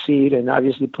to succeed, and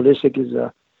obviously Pulisic is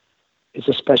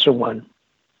a special one.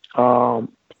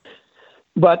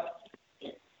 But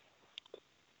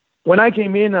when I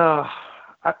came in, I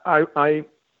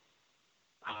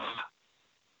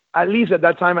at least at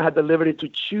that time I had the liberty to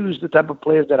choose the type of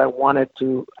players that I wanted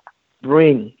to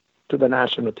bring to the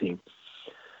national team.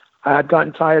 I had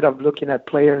gotten tired of looking at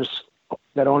players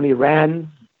that only ran,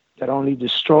 that only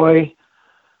destroy,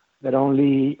 that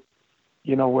only,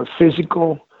 were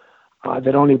physical,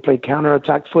 that only played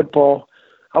counterattack football.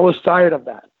 I was tired of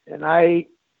that. And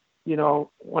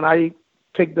when I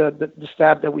picked the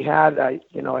staff that we had,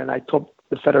 and I told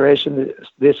the Federation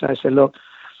this, and I said, look,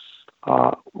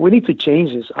 we need to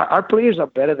change this. Our players are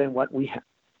better than what we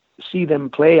see them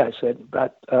play, I said,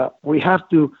 but we have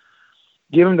to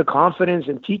give them the confidence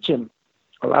and teach them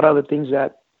a lot of the things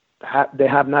that they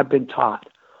have not been taught.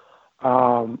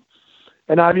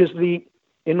 And obviously,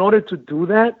 in order to do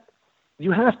that,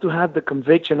 you have to have the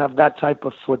conviction of that type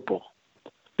of football.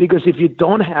 Because if you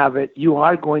don't have it, you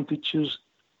are going to choose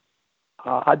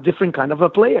a different kind of a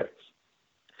player.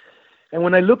 And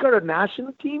when I look at our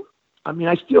national team, I mean,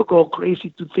 I still go crazy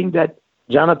to think that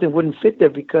Jonathan wouldn't fit there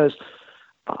because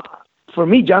for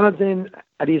me, Jonathan,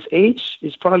 at his age,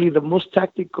 is probably the most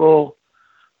tactical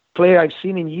player I've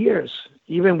seen in years,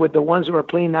 even with the ones who are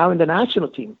playing now in the national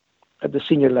team at the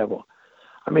senior level.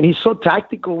 I mean, he's so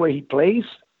tactical where he plays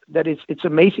that it's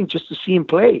amazing just to see him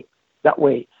play that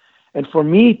way. And for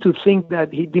me to think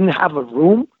that he didn't have a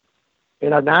room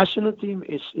in our national team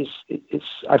is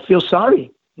I feel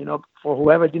sorry, for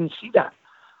whoever didn't see that.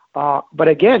 But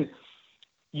again,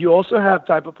 you also have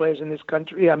type of players in this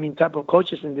country, type of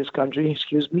coaches in this country,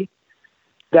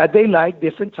 that they like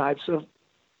different types of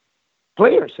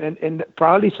players. And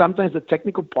probably sometimes the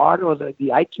technical part or the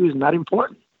IQ is not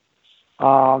important.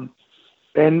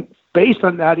 And based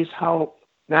on that is how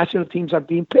national teams are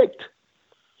being picked.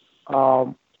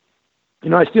 I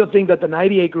still think that the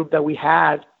 98 group that we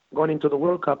had going into the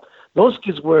World Cup, those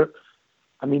kids were,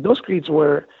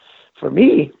 for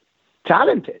me,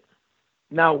 talented.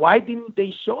 Now, why didn't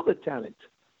they show the talent?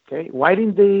 Okay, why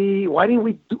didn't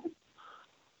we do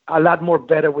a lot more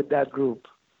better with that group?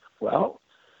 Well,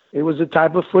 it was the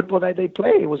type of football that they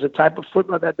play. It was the type of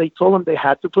football that they told them they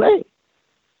had to play.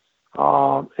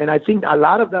 And I think a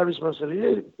lot of that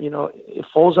responsibility, it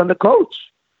falls on the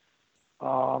coach.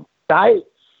 I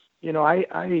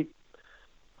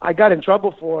got in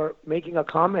trouble for making a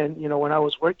comment, when I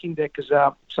was working there, because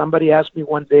somebody asked me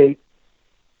one day,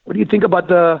 what do you think about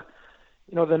the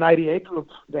 98 group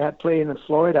they had playing in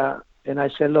Florida? And I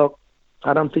said, look,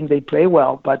 I don't think they play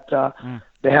well, but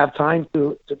they have time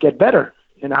to get better.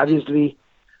 And obviously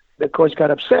the coach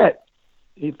got upset.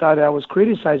 He thought I was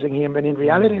criticizing him, and in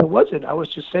reality it wasn't. I was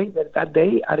just saying that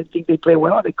day I didn't think they played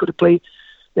well. They could have played,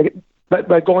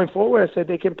 but going forward, I said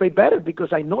they can play better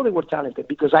because I know they were talented,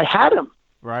 because I had them.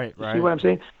 Right. See what I'm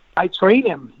saying? I trained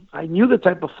them. I knew the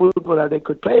type of football that they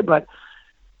could play, but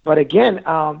again,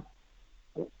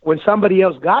 when somebody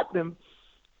else got them,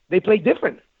 they played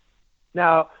different.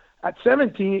 Now, at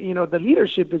 17, the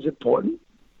leadership is important.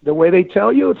 The way they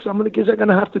tell you, some of the kids are going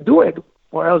to have to do it,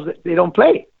 or else they don't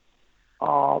play.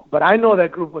 But I know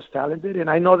that group was talented, and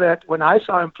I know that when I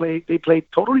saw them play, they played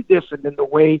totally different than the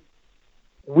way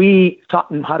we taught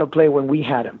them how to play when we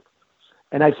had them.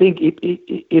 And I think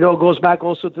it all goes back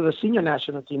also to the senior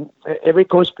national team. Every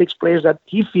coach picks players that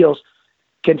he feels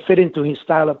can fit into his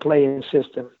style of play and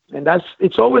system. And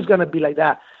it's always going to be like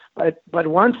that. But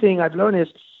one thing I've learned is,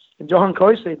 and Johan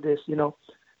Cruyff said this,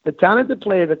 the talented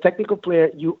player, the technical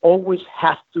player, you always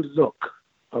have to look,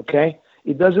 okay?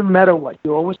 It doesn't matter what.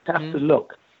 You always have to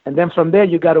look. And then from there,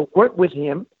 you got to work with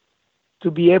him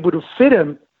to be able to fit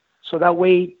him so that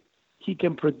way he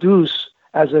can produce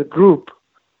as a group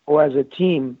or as a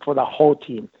team for the whole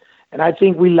team. And I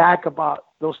think we lack about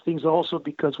those things also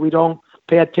because we don't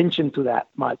pay attention to that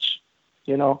much,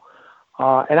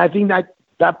 And I think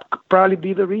that could probably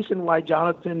be the reason why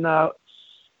Jonathan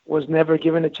was never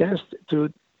given a chance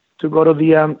to go to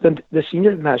the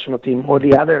senior national team or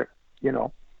the other,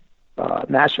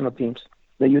 national teams,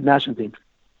 the youth national teams.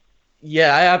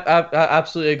 Yeah, I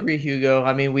absolutely agree, Hugo.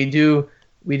 I mean, we do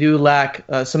lack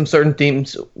some certain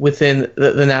teams within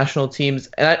the national teams.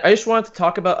 And I just wanted to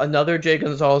talk about another Jay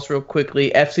Gonzalez real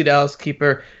quickly, FC Dallas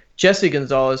keeper Jesse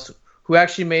Gonzalez, who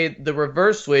actually made the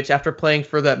reverse switch after playing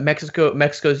for the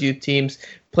Mexico's youth teams,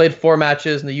 played 4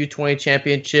 matches in the U20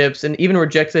 championships, and even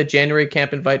rejected a January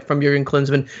camp invite from Jurgen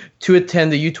Klinsmann to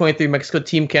attend the U23 Mexico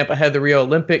team camp ahead of the Rio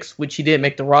Olympics, which he didn't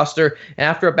make the roster. And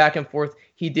after a back and forth,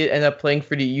 he did end up playing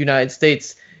for the United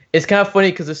States. It's kind of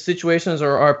funny because the situations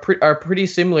are pretty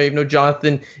similar, even though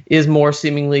Jonathan is more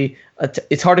seemingly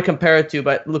it's hard to compare it to,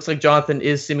 but it looks like Jonathan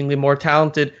is seemingly more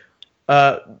talented,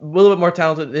 a little bit more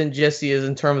talented than Jesse is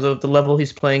in terms of the level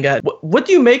he's playing at. What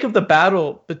do you make of the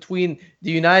battle between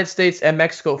the United States and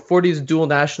Mexico for these dual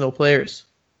national players?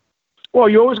 Well,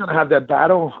 you're always going to have that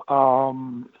battle,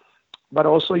 but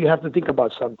also you have to think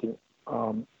about something.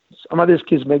 Some of these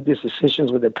kids make these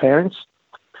decisions with their parents.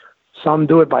 Some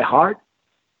do it by heart.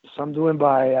 Some do it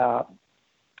by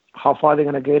how far they're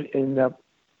going to get in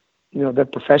their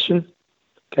profession.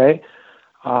 Okay,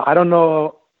 I don't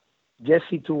know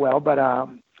Jesse too well, but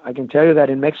I can tell you that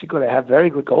in Mexico they have very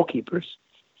good goalkeepers,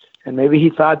 and maybe he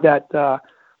thought that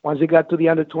once he got to the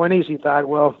under-20s, he thought,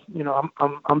 well,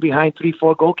 I'm behind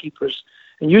 3-4 goalkeepers,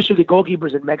 and usually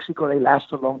goalkeepers in Mexico they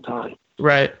last a long time.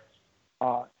 Right.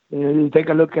 You take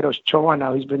a look at Ochoa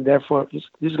now; he's been there this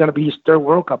is going to be his 3rd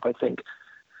World Cup, I think.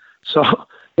 So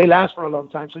they last for a long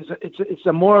time. So it's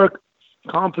a more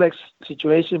complex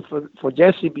situation for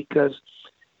Jesse, because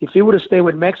if he would have stayed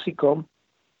with Mexico,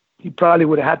 he probably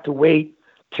would have had to wait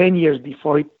 10 years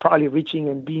before he probably reaching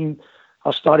and being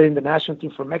started in the national team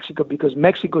for Mexico, because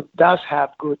Mexico does have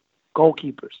good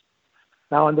goalkeepers.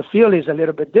 Now on the field is a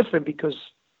little bit different because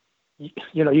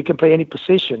you can play any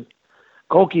position.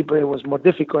 Goalkeeper, it was more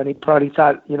difficult, and he probably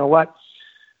thought, you know what,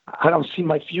 I don't see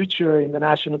my future in the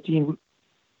national team.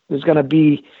 It's going to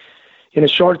be in a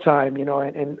short time,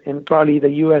 and probably the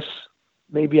U.S.,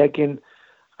 maybe I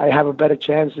have a better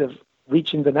chance of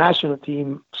reaching the national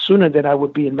team sooner than I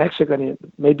would be in Mexico. And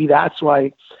maybe that's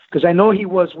why, because I know he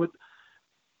was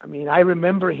I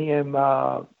remember him,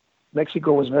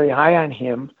 Mexico was very high on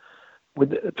him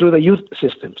through the youth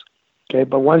systems. Okay.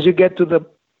 But once you get to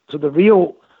the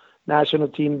real national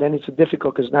team, then it's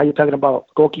difficult, because now you're talking about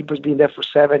goalkeepers being there for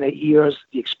 7-8 years,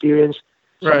 the experience,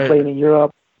 some playing in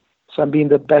Europe, some being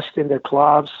the best in their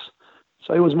clubs.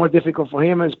 So it was more difficult for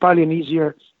him. It's probably an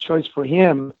easier choice for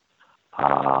him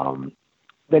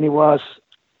than it was,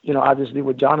 obviously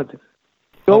with Jonathan.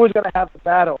 You're always going to have the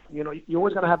battle. You're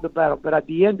always going to have the battle. But at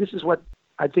the end, this is what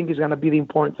I think is going to be the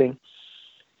important thing.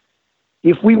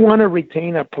 If we want to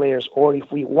retain our players, or if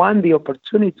we want the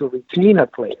opportunity to retain our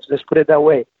players, let's put it that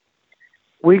way,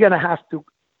 we're going to have to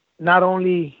not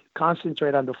only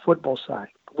concentrate on the football side,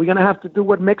 we're going to have to do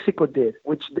what Mexico did,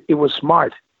 which it was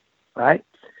smart, right?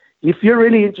 If you're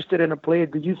really interested in a player,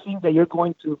 do you think that you're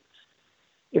going to,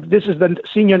 if this is the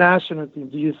senior national team,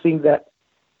 do you think that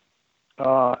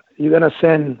you're going to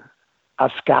send a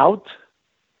scout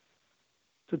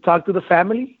to talk to the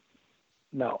family?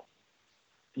 No.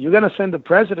 You're going to send the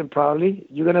president probably.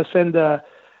 You're going to send the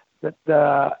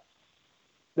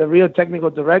real technical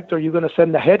director. You're going to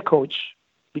send the head coach,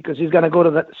 because he's going to go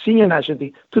to the senior national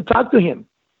team to talk to him,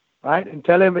 right? And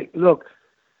tell him, look,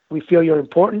 we feel you're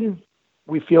important.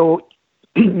 We feel,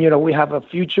 we have a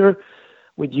future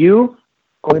with you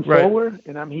going forward.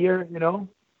 And I'm here,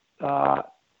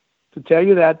 to tell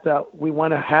you that we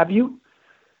want to have you.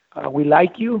 We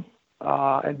like you.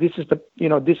 And this is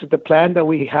the plan that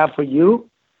we have for you.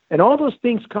 And all those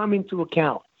things come into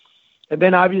account. And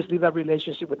then obviously that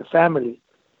relationship with the family,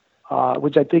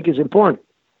 which I think is important.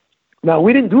 Now,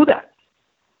 we didn't do that,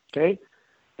 okay?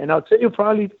 And I'll tell you,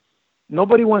 probably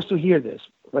nobody wants to hear this,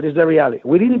 but it's the reality.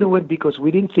 We didn't do it because we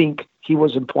didn't think he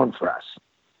was important for us,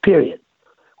 period.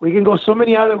 We can go so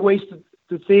many other ways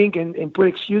to think and put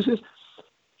excuses.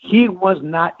 He was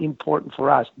not important for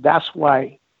us. That's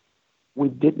why we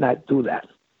did not do that.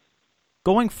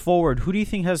 Going forward, who do you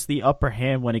think has the upper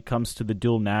hand when it comes to the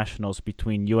dual nationals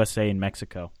between USA and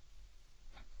Mexico?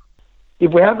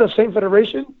 If we have the same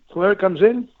federation, whoever comes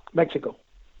in, Mexico.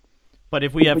 But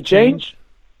if we have change,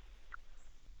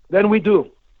 then we do.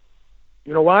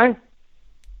 You know why?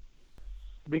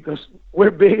 Because we're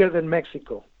bigger than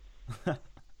Mexico.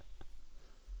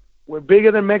 We're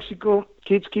bigger than Mexico.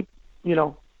 Kids keep,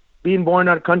 being born in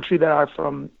our country that are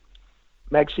from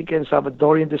Mexican,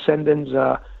 Salvadorian descendants,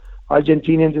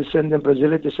 Argentinian descendants,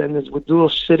 Brazilian descendants with dual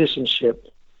citizenship.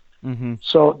 Mm-hmm.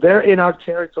 So they're in our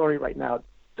territory right now.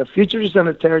 The future is on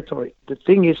the territory. The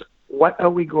thing is, what are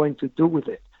we going to do with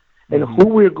it? And who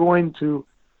we're going to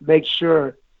make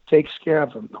sure takes care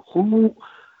of them? Who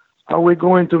are we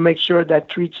going to make sure that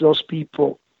treats those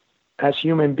people as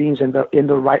human beings in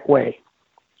the right way,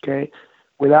 okay?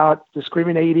 Without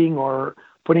discriminating or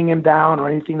putting them down or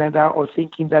anything like that, or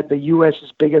thinking that the U.S.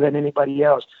 is bigger than anybody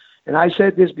else. And I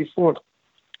said this before,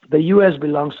 the U.S.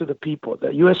 belongs to the people.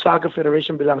 The U.S. Soccer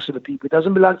Federation belongs to the people. It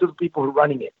doesn't belong to the people who are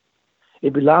running it.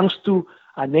 It belongs to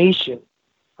a nation,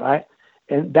 right?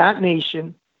 And that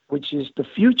nation, which is the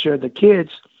future, the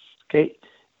kids, okay,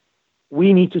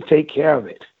 we need to take care of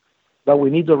it. But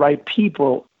we need the right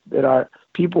people that are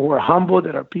people who are humble,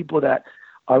 that are people that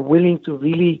are willing to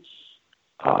really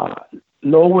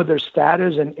lower their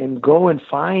status and go and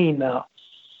find,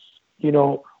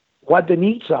 what the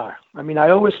needs are. I mean,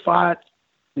 I always fought,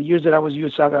 the years that I was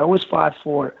youth soccer, I always fought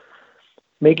for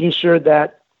making sure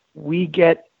that we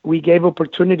gave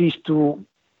opportunities to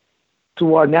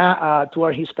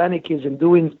our Hispanic kids and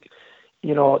doing,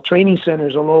 training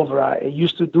centers all over. I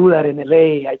used to do that in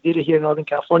LA. I did it here in Northern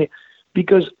California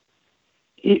because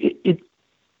it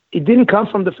didn't come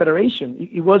from the federation.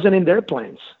 It wasn't in their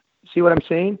plans. See what I'm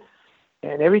saying?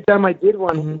 And every time I did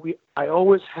one, I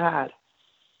always had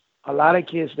a lot of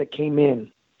kids that came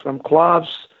in from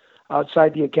clubs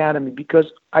outside the academy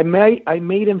because I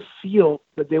made them feel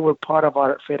that they were part of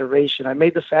our federation. I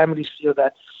made the families feel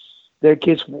that their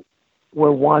kids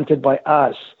were wanted by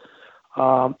us.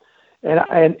 And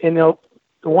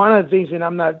one of the things, and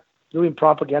I'm not doing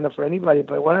propaganda for anybody,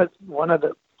 but one of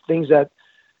the things that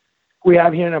we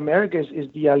have here in America is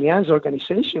the Allianz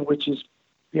organization, which is,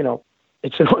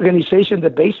 it's an organization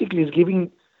that basically is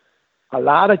giving a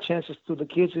lot of chances to the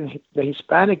kids in the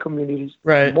Hispanic communities,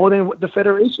 right, more than what the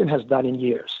federation has done in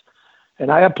years. And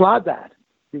I applaud that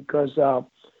because, a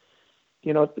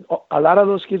lot of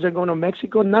those kids are going to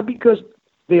Mexico, not because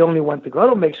they only want to go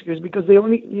to Mexico, it's because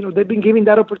they've been given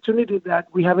that opportunity that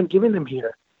we haven't given them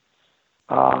here.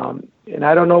 And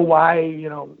I don't know why,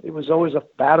 it was always a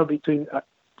battle between,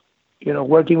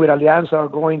 working with Alianza or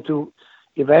going to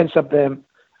events of them.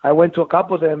 I went to a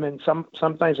couple of them, and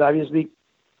sometimes, obviously,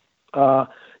 the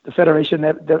federation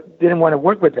didn't want to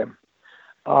work with them.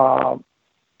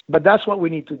 But that's what we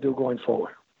need to do going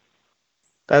forward.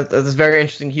 That's very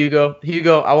interesting, Hugo.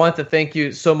 Hugo, I want to thank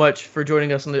you so much for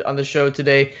joining us on the show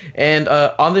today. And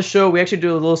on the show, we actually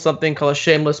do a little something called a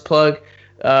shameless plug,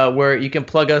 where you can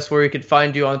plug us, where you can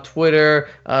find you on Twitter,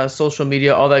 social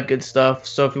media, all that good stuff.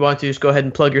 So if you want to, just go ahead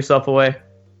and plug yourself away.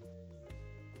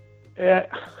 Yeah.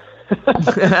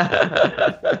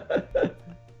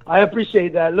 I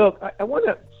appreciate that. Look, I want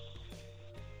to,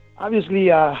 obviously,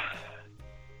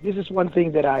 this is one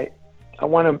thing that I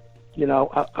want to,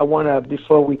 I want to,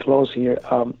 before we close here.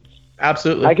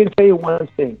 Absolutely. I can tell you one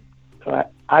thing.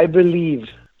 I believe,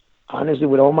 honestly,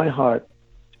 with all my heart,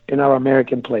 in our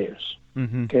American players.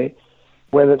 Mm-hmm. Okay?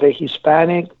 Whether they're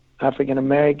Hispanic, African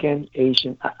American,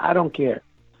 Asian, I don't care.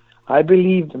 I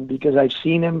believe them because I've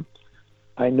seen them.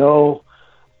 I know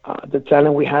the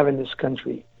talent we have in this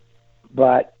country.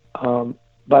 But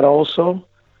also,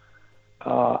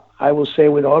 I will say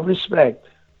with all respect,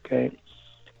 okay,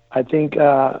 I think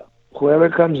whoever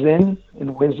comes in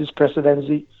and wins this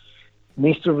presidency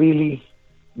needs to really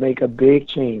make a big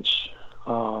change.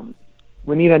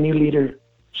 We need a new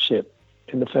leadership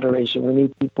in the federation. We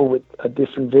need people with a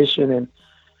different vision and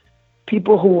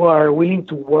people who are willing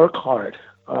to work hard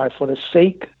for the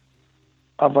sake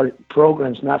of our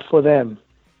programs, not for them,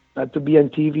 not to be on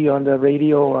TV, on the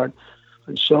radio, or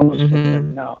on shows for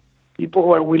them. No, people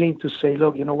who are willing to say,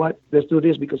 look, you know what, let's do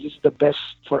this because this is the best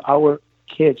for our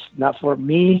kids, not for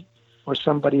me or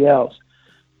somebody else.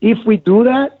 If we do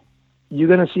that, you're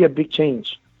going to see a big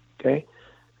change, okay?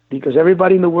 Because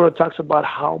everybody in the world talks about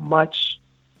how much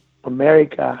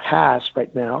America has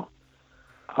right now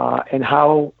and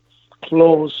how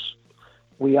close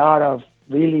we are of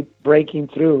really breaking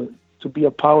through to be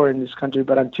a power in this country.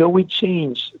 But until we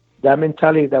change that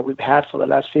mentality that we've had for the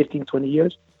last 15, 20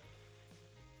 years,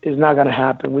 it's not going to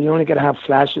happen. We're only going to have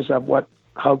flashes of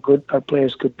how good our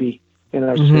players could be in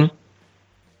our system.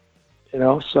 You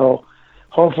know, so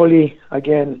hopefully,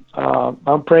 again,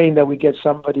 I'm praying that we get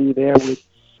somebody there with,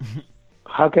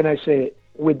 how can I say it,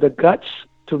 with the guts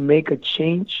to make a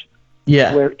change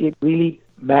where it really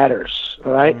matters,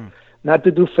 all right? Not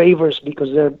to do favors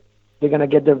because they're going to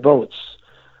get their votes.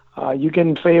 You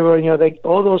can favor,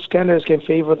 all those candidates can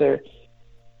favor their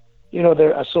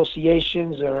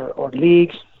associations or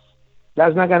leagues.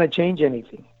 That's not going to change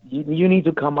anything. You need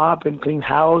to come up and clean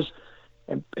house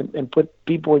and put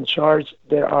people in charge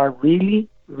that are really,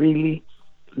 really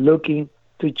looking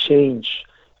to change.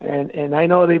 And I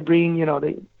know they bring,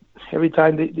 every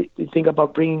time they think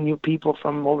about bringing new people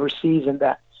from overseas and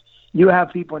that. You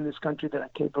have people in this country that are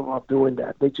capable of doing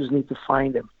that. They just need to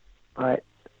find them, right?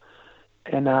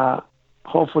 And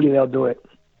hopefully they'll do it.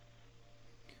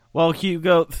 Well,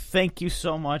 Hugo, thank you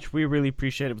so much. We really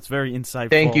appreciate it. It's very insightful.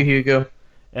 Thank you, Hugo.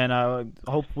 And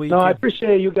hopefully... I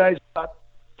appreciate you guys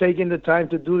taking the time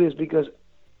to do this because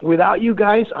without you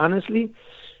guys, honestly,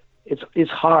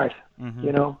 it's hard,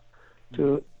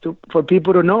 for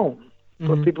people to know,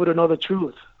 for people to know the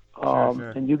truth.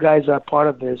 Sure. And you guys are part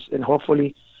of this, and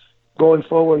hopefully going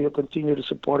forward, you'll continue to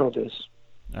support all this.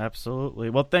 Absolutely.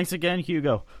 Well, thanks again,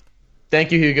 Hugo.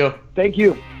 Thank you, Hugo. Thank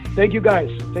you. Thank you, guys.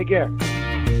 Take care.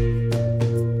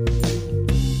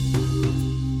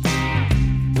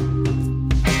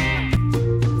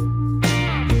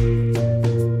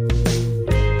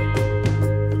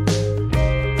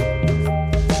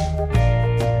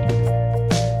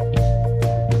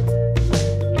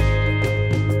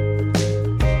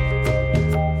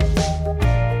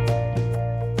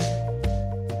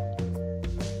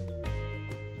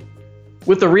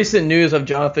 With the recent news of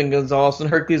Jonathan Gonzalez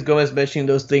and Herculez Gomez mentioning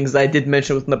those things that I did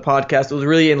mention within the podcast, it was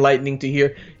really enlightening to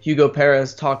hear Hugo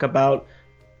Perez talk about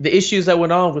the issues that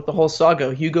went on with the whole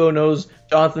saga. Hugo knows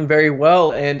Jonathan very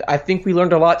well, and I think we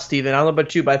learned a lot, Steven. I don't know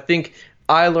about you, but I think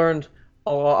I learned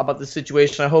a lot about the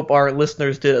situation. I hope our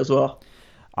listeners did as well.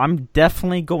 I'm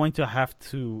definitely going to have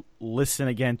to listen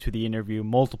again to the interview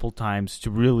multiple times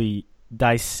to really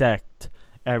dissect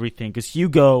everything, because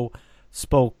Hugo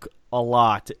spoke a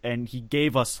lot, and he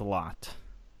gave us a lot.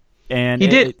 And he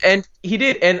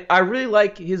did, and I really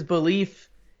like his belief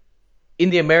in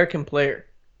the American player.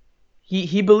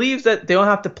 He believes that they don't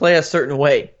have to play a certain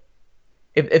way,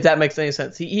 if that makes any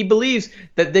sense. He believes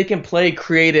that they can play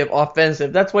creative,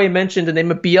 offensive. That's why he mentioned the name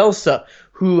of Bielsa,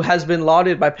 who has been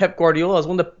lauded by Pep Guardiola as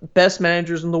one of the best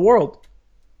managers in the world.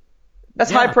 That's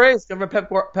high praise coming from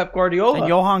Pep Guardiola. And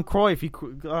Johan Cruyff.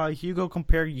 Hugo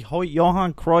compared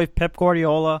Johan Cruyff, Pep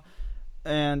Guardiola,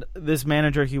 and this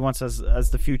manager he wants as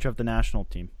the future of the national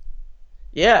team.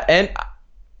 Yeah, and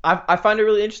I find it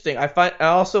really interesting. I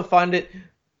found it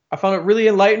really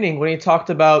enlightening when he talked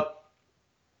about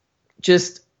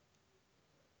just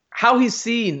how he's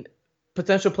seen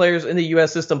potential players in the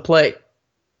U.S. system play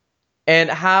and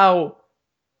how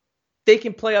they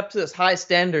can play up to this high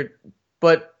standard,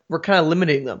 but we're kind of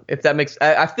limiting them. If that makes,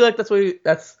 I feel like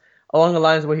that's along the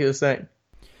lines of what he was saying.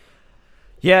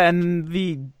 Yeah, and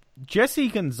the Jesse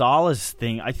Gonzalez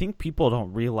thing, I think people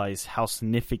don't realize how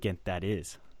significant that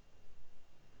is.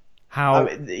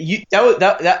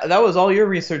 That was all your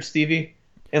research, Stevie.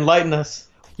 Enlighten us.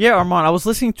 Yeah, Armand, I was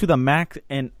listening to the Mac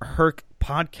and Herc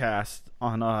podcast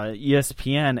on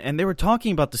ESPN, and they were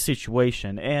talking about the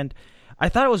situation, and I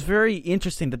thought it was very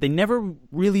interesting that they never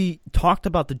really talked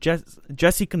about the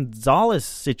Jesse Gonzalez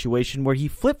situation where he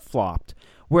flip-flopped.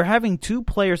 We're having two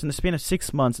players in the span of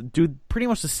 6 months do pretty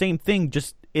much the same thing,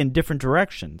 just in different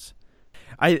directions.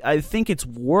 I think it's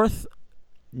worth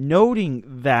noting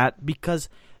that because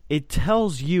it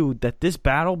tells you that this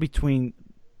battle between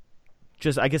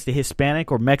just, I guess, the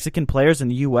Hispanic or Mexican players in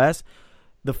the U.S.,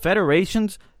 the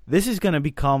federations, this is going to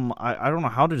become, I don't know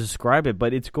how to describe it,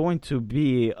 but it's going to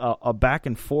be a back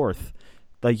and forth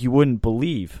like you wouldn't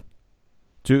believe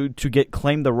to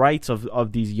claim the rights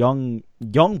of these young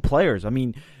players. I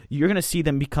mean, you're going to see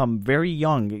them become very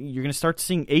young. You're going to start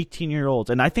seeing 18-year-olds.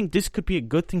 And I think this could be a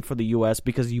good thing for the U.S.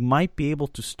 because you might be able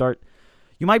to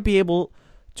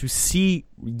see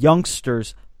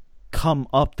youngsters come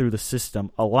up through the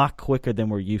system a lot quicker than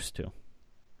we're used to.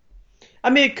 I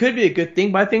mean, it could be a good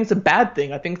thing, but I think it's a bad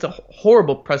thing. I think it's a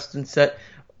horrible precedent set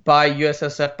by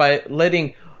USSF by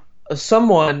letting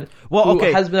someone who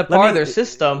has been a part of their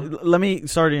system.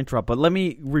 Sorry to interrupt, but let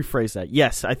me rephrase that.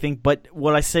 Yes, I think, but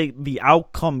what I say, the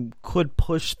outcome could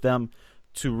push them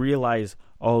to realize,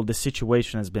 oh, the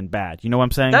situation has been bad. You know what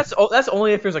I'm saying? That's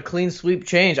only if there's a clean sweep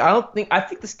change. I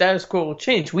think the status quo will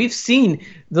change. We've seen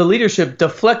the leadership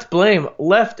deflect blame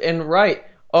left and right.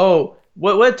 Oh,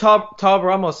 what did Tom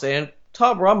Ramos say? And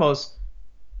Tom Ramos,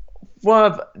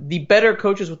 one of the better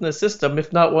coaches within the system,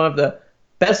 if not one of the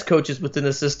best coaches within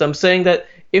the system, saying that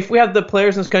if we have the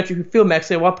players in this country who feel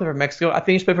Mexican, want to play for Mexico, I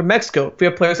think you should play for Mexico. If we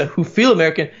have players who feel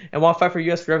American and want to fight for the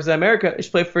U.S. to represent America, they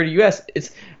should play for the U.S.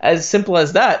 It's as simple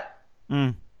as that.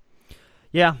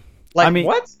 Yeah. Like, I mean,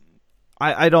 what?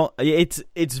 I don't.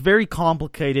 It's very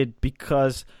complicated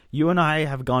because you and I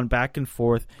have gone back and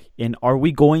forth in, are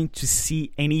we going to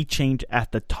see any change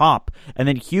at the top? And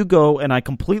then Hugo, and I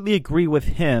completely agree with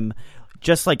him,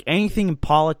 just like anything in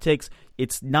politics,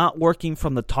 it's not working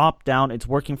from the top down, it's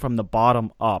working from the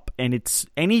bottom up. And it's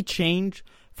any change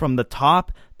from the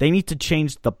top, they need to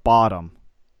change the bottom.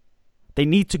 They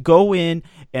need to go in,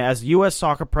 as U.S.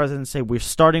 soccer president, say we're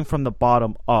starting from the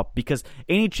bottom up, because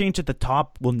any change at the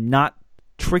top will not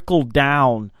trickle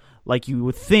down like you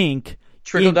would think.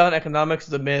 Trickle down economics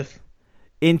is a myth.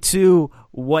 Into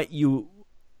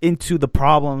the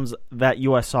problems that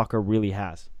U.S. soccer really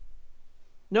has.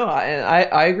 No,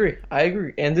 I agree.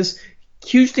 And this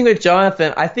huge thing with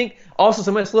Jonathan, I think also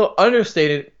something that's a little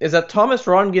understated is that Thomas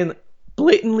Rongen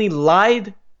blatantly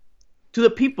lied to the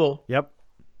people. Yep.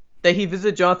 That he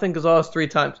visited Jonathan Gonzalez 3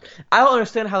 times. I don't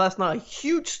understand how that's not a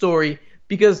huge story,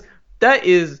 because that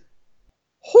is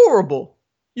horrible.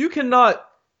 You cannot.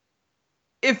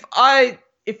 If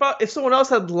someone else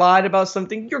had lied about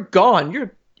something, you're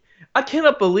gone. I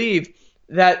cannot believe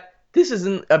that this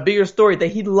isn't a bigger story, that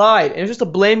he lied and it's just a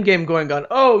blame game going on.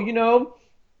 Oh,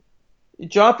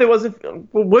 Jonathan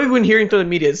wasn't. Well, we've been hearing through the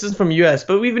media. This isn't from U.S.,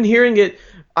 but we've been hearing it.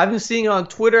 I've been seeing it on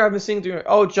Twitter. I've been seeing it.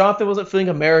 Oh, Jonathan wasn't feeling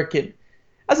American.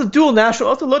 That's a dual national.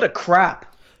 That's a load of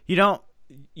crap. You know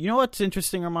what's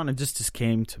interesting, Armand? It just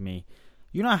came to me.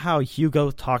 You know how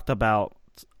Hugo talked about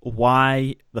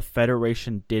why the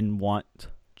Federation didn't want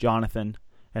Jonathan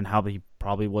and how he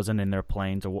probably wasn't in their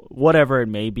planes or whatever it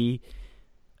may be?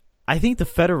 I think the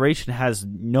Federation has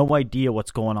no idea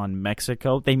what's going on in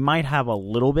Mexico. They might have a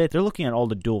little bit. They're looking at all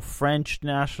the dual French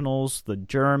nationals, the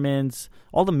Germans,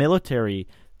 all the military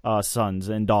sons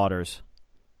and daughters.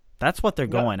 That's what they're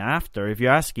going after, if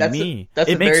you're asking me. That's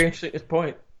a very interesting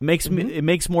point. It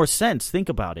makes more sense. Think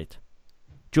about it.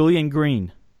 Julian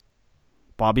Green,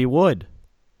 Bobby Wood.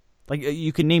 Like,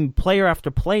 you can name player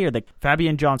after player, like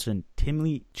Fabian Johnson,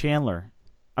 Timmy Chandler.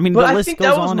 I mean, the list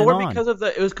goes on and on.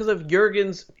 It was because of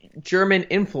Jurgen's German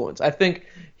influence. I think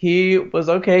he was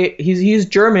okay. He's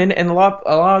German, and a lot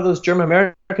of those German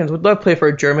Americans would love to play for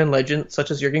a German legend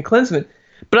such as Jurgen Klinsmann.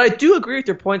 But I do agree with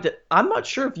your point that I'm not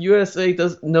sure if USA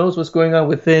knows what's going on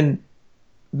within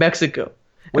Mexico.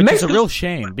 Which is a real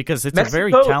shame, because it's Mexico a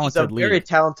very talented league. Very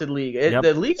talented league.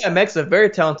 The league at Mexico is a very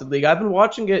talented league. I've been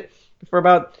watching it for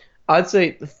about, I'd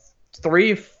say,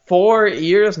 3-4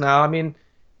 years now. I mean,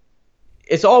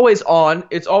 it's always on.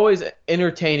 It's always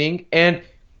entertaining. And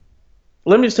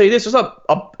let me just tell you this: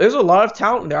 there's a lot of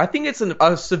talent there. I think it's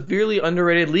a severely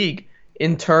underrated league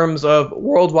in terms of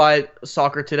worldwide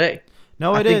soccer today.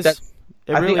 No, it is.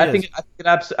 I think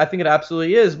it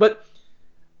absolutely is. But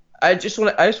I just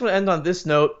want to end on this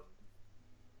note.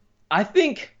 I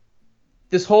think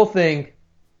this whole thing,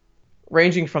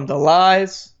 ranging from the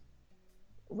lies,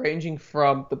 ranging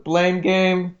from the blame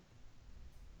game,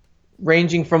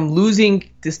 ranging from losing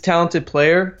this talented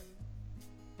player,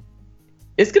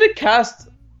 it's going to cast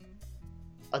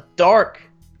a dark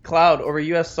cloud over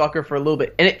U.S. soccer for a little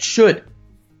bit. And it should.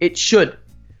 It should.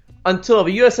 Until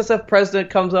the USSF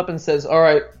president comes up and says, all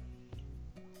right,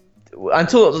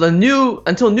 until new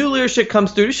leadership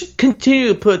comes through, you should continue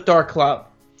to put a dark cloud.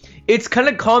 It's kind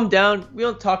of calmed down. We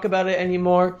don't talk about it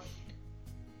anymore.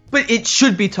 But it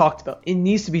should be talked about. It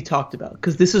needs to be talked about,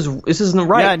 because this isn't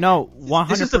right. Yeah, no,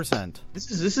 100%.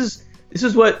 This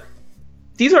is what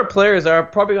these are players that are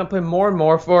probably going to play more and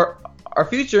more for our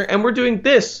future, and we're doing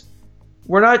this.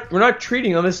 We're not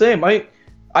treating them the same. I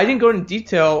didn't go into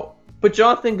detail, but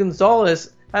Jonathan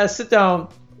Gonzalez had a sit down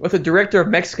with the director of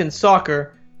Mexican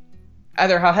soccer.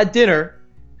 Either had dinner,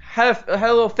 had a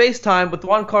little FaceTime with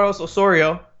Juan Carlos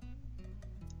Osorio.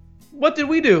 What did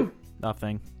we do?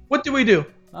 Nothing. What did we do?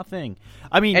 Nothing.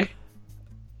 I mean,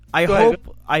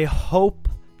 I hope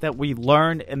that we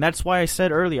learn, and that's why I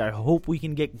said earlier, I hope we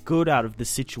can get good out of this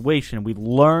situation. We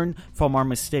learn from our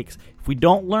mistakes. If we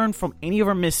don't learn from any of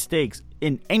our mistakes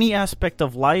in any aspect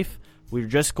of life, we're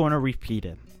just going to repeat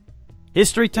it.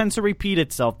 History tends to repeat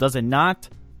itself, does it not?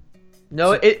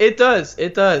 No, it does.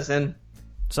 It does, and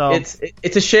so it's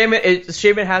a shame. It's a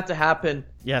shame it had to happen.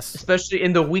 Yes, especially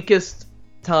in the weakest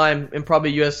time in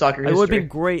probably U.S. soccer history. It would have been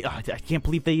great. I can't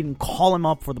believe they didn't call him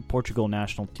up for the Portugal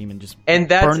national team and just burn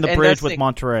the bridge with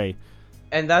Monterrey.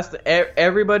 And that's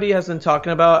everybody has been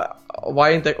talking about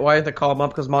why didn't they call him up,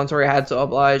 because Monterrey had to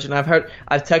oblige. And I've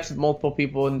texted multiple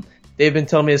people and they've been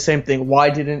telling me the same thing. Why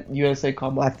didn't USA call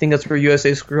him up? I think that's where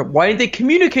USA screwed up. Why didn't they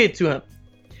communicate to him?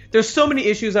 There's so many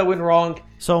issues that went wrong.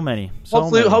 So many.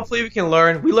 Hopefully we can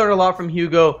learn. We learned a lot from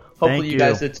Hugo. Hopefully you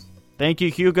guys did. Thank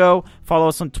you, Hugo. Follow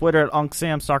us on Twitter at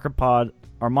UncSamSoccerPod,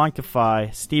 Armand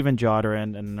Kafai, Steven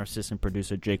Joderen, and our assistant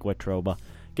producer, Jake Wetroba.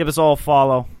 Give us all a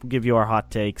follow. We'll give you our hot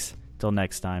takes. Till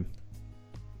next time.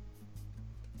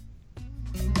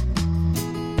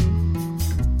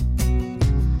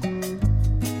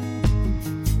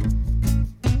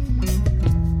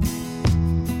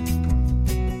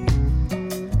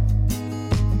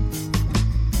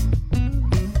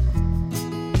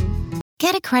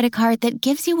 Get a credit card that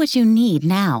gives you what you need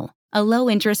now. A low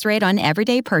interest rate on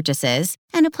everyday purchases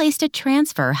and a place to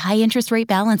transfer high interest rate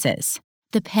balances.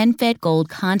 The PenFed Gold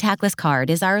Contactless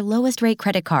Card is our lowest rate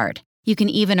credit card. You can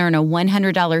even earn a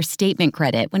 $100 statement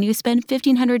credit when you spend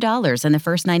 $1,500 in the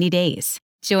first 90 days.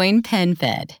 Join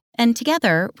PenFed, and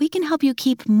together we can help you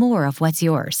keep more of what's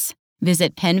yours.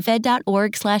 Visit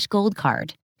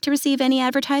PenFed.org/goldcard. To receive any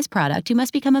advertised product, you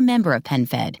must become a member of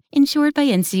PenFed, insured by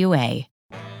NCUA.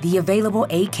 The available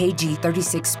AKG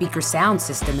 36 speaker sound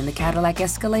system in the Cadillac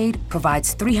Escalade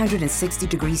provides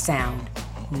 360-degree sound,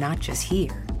 not just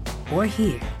here or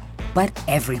here, but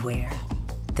everywhere.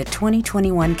 The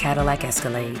 2021 Cadillac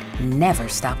Escalade. Never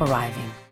stop arriving.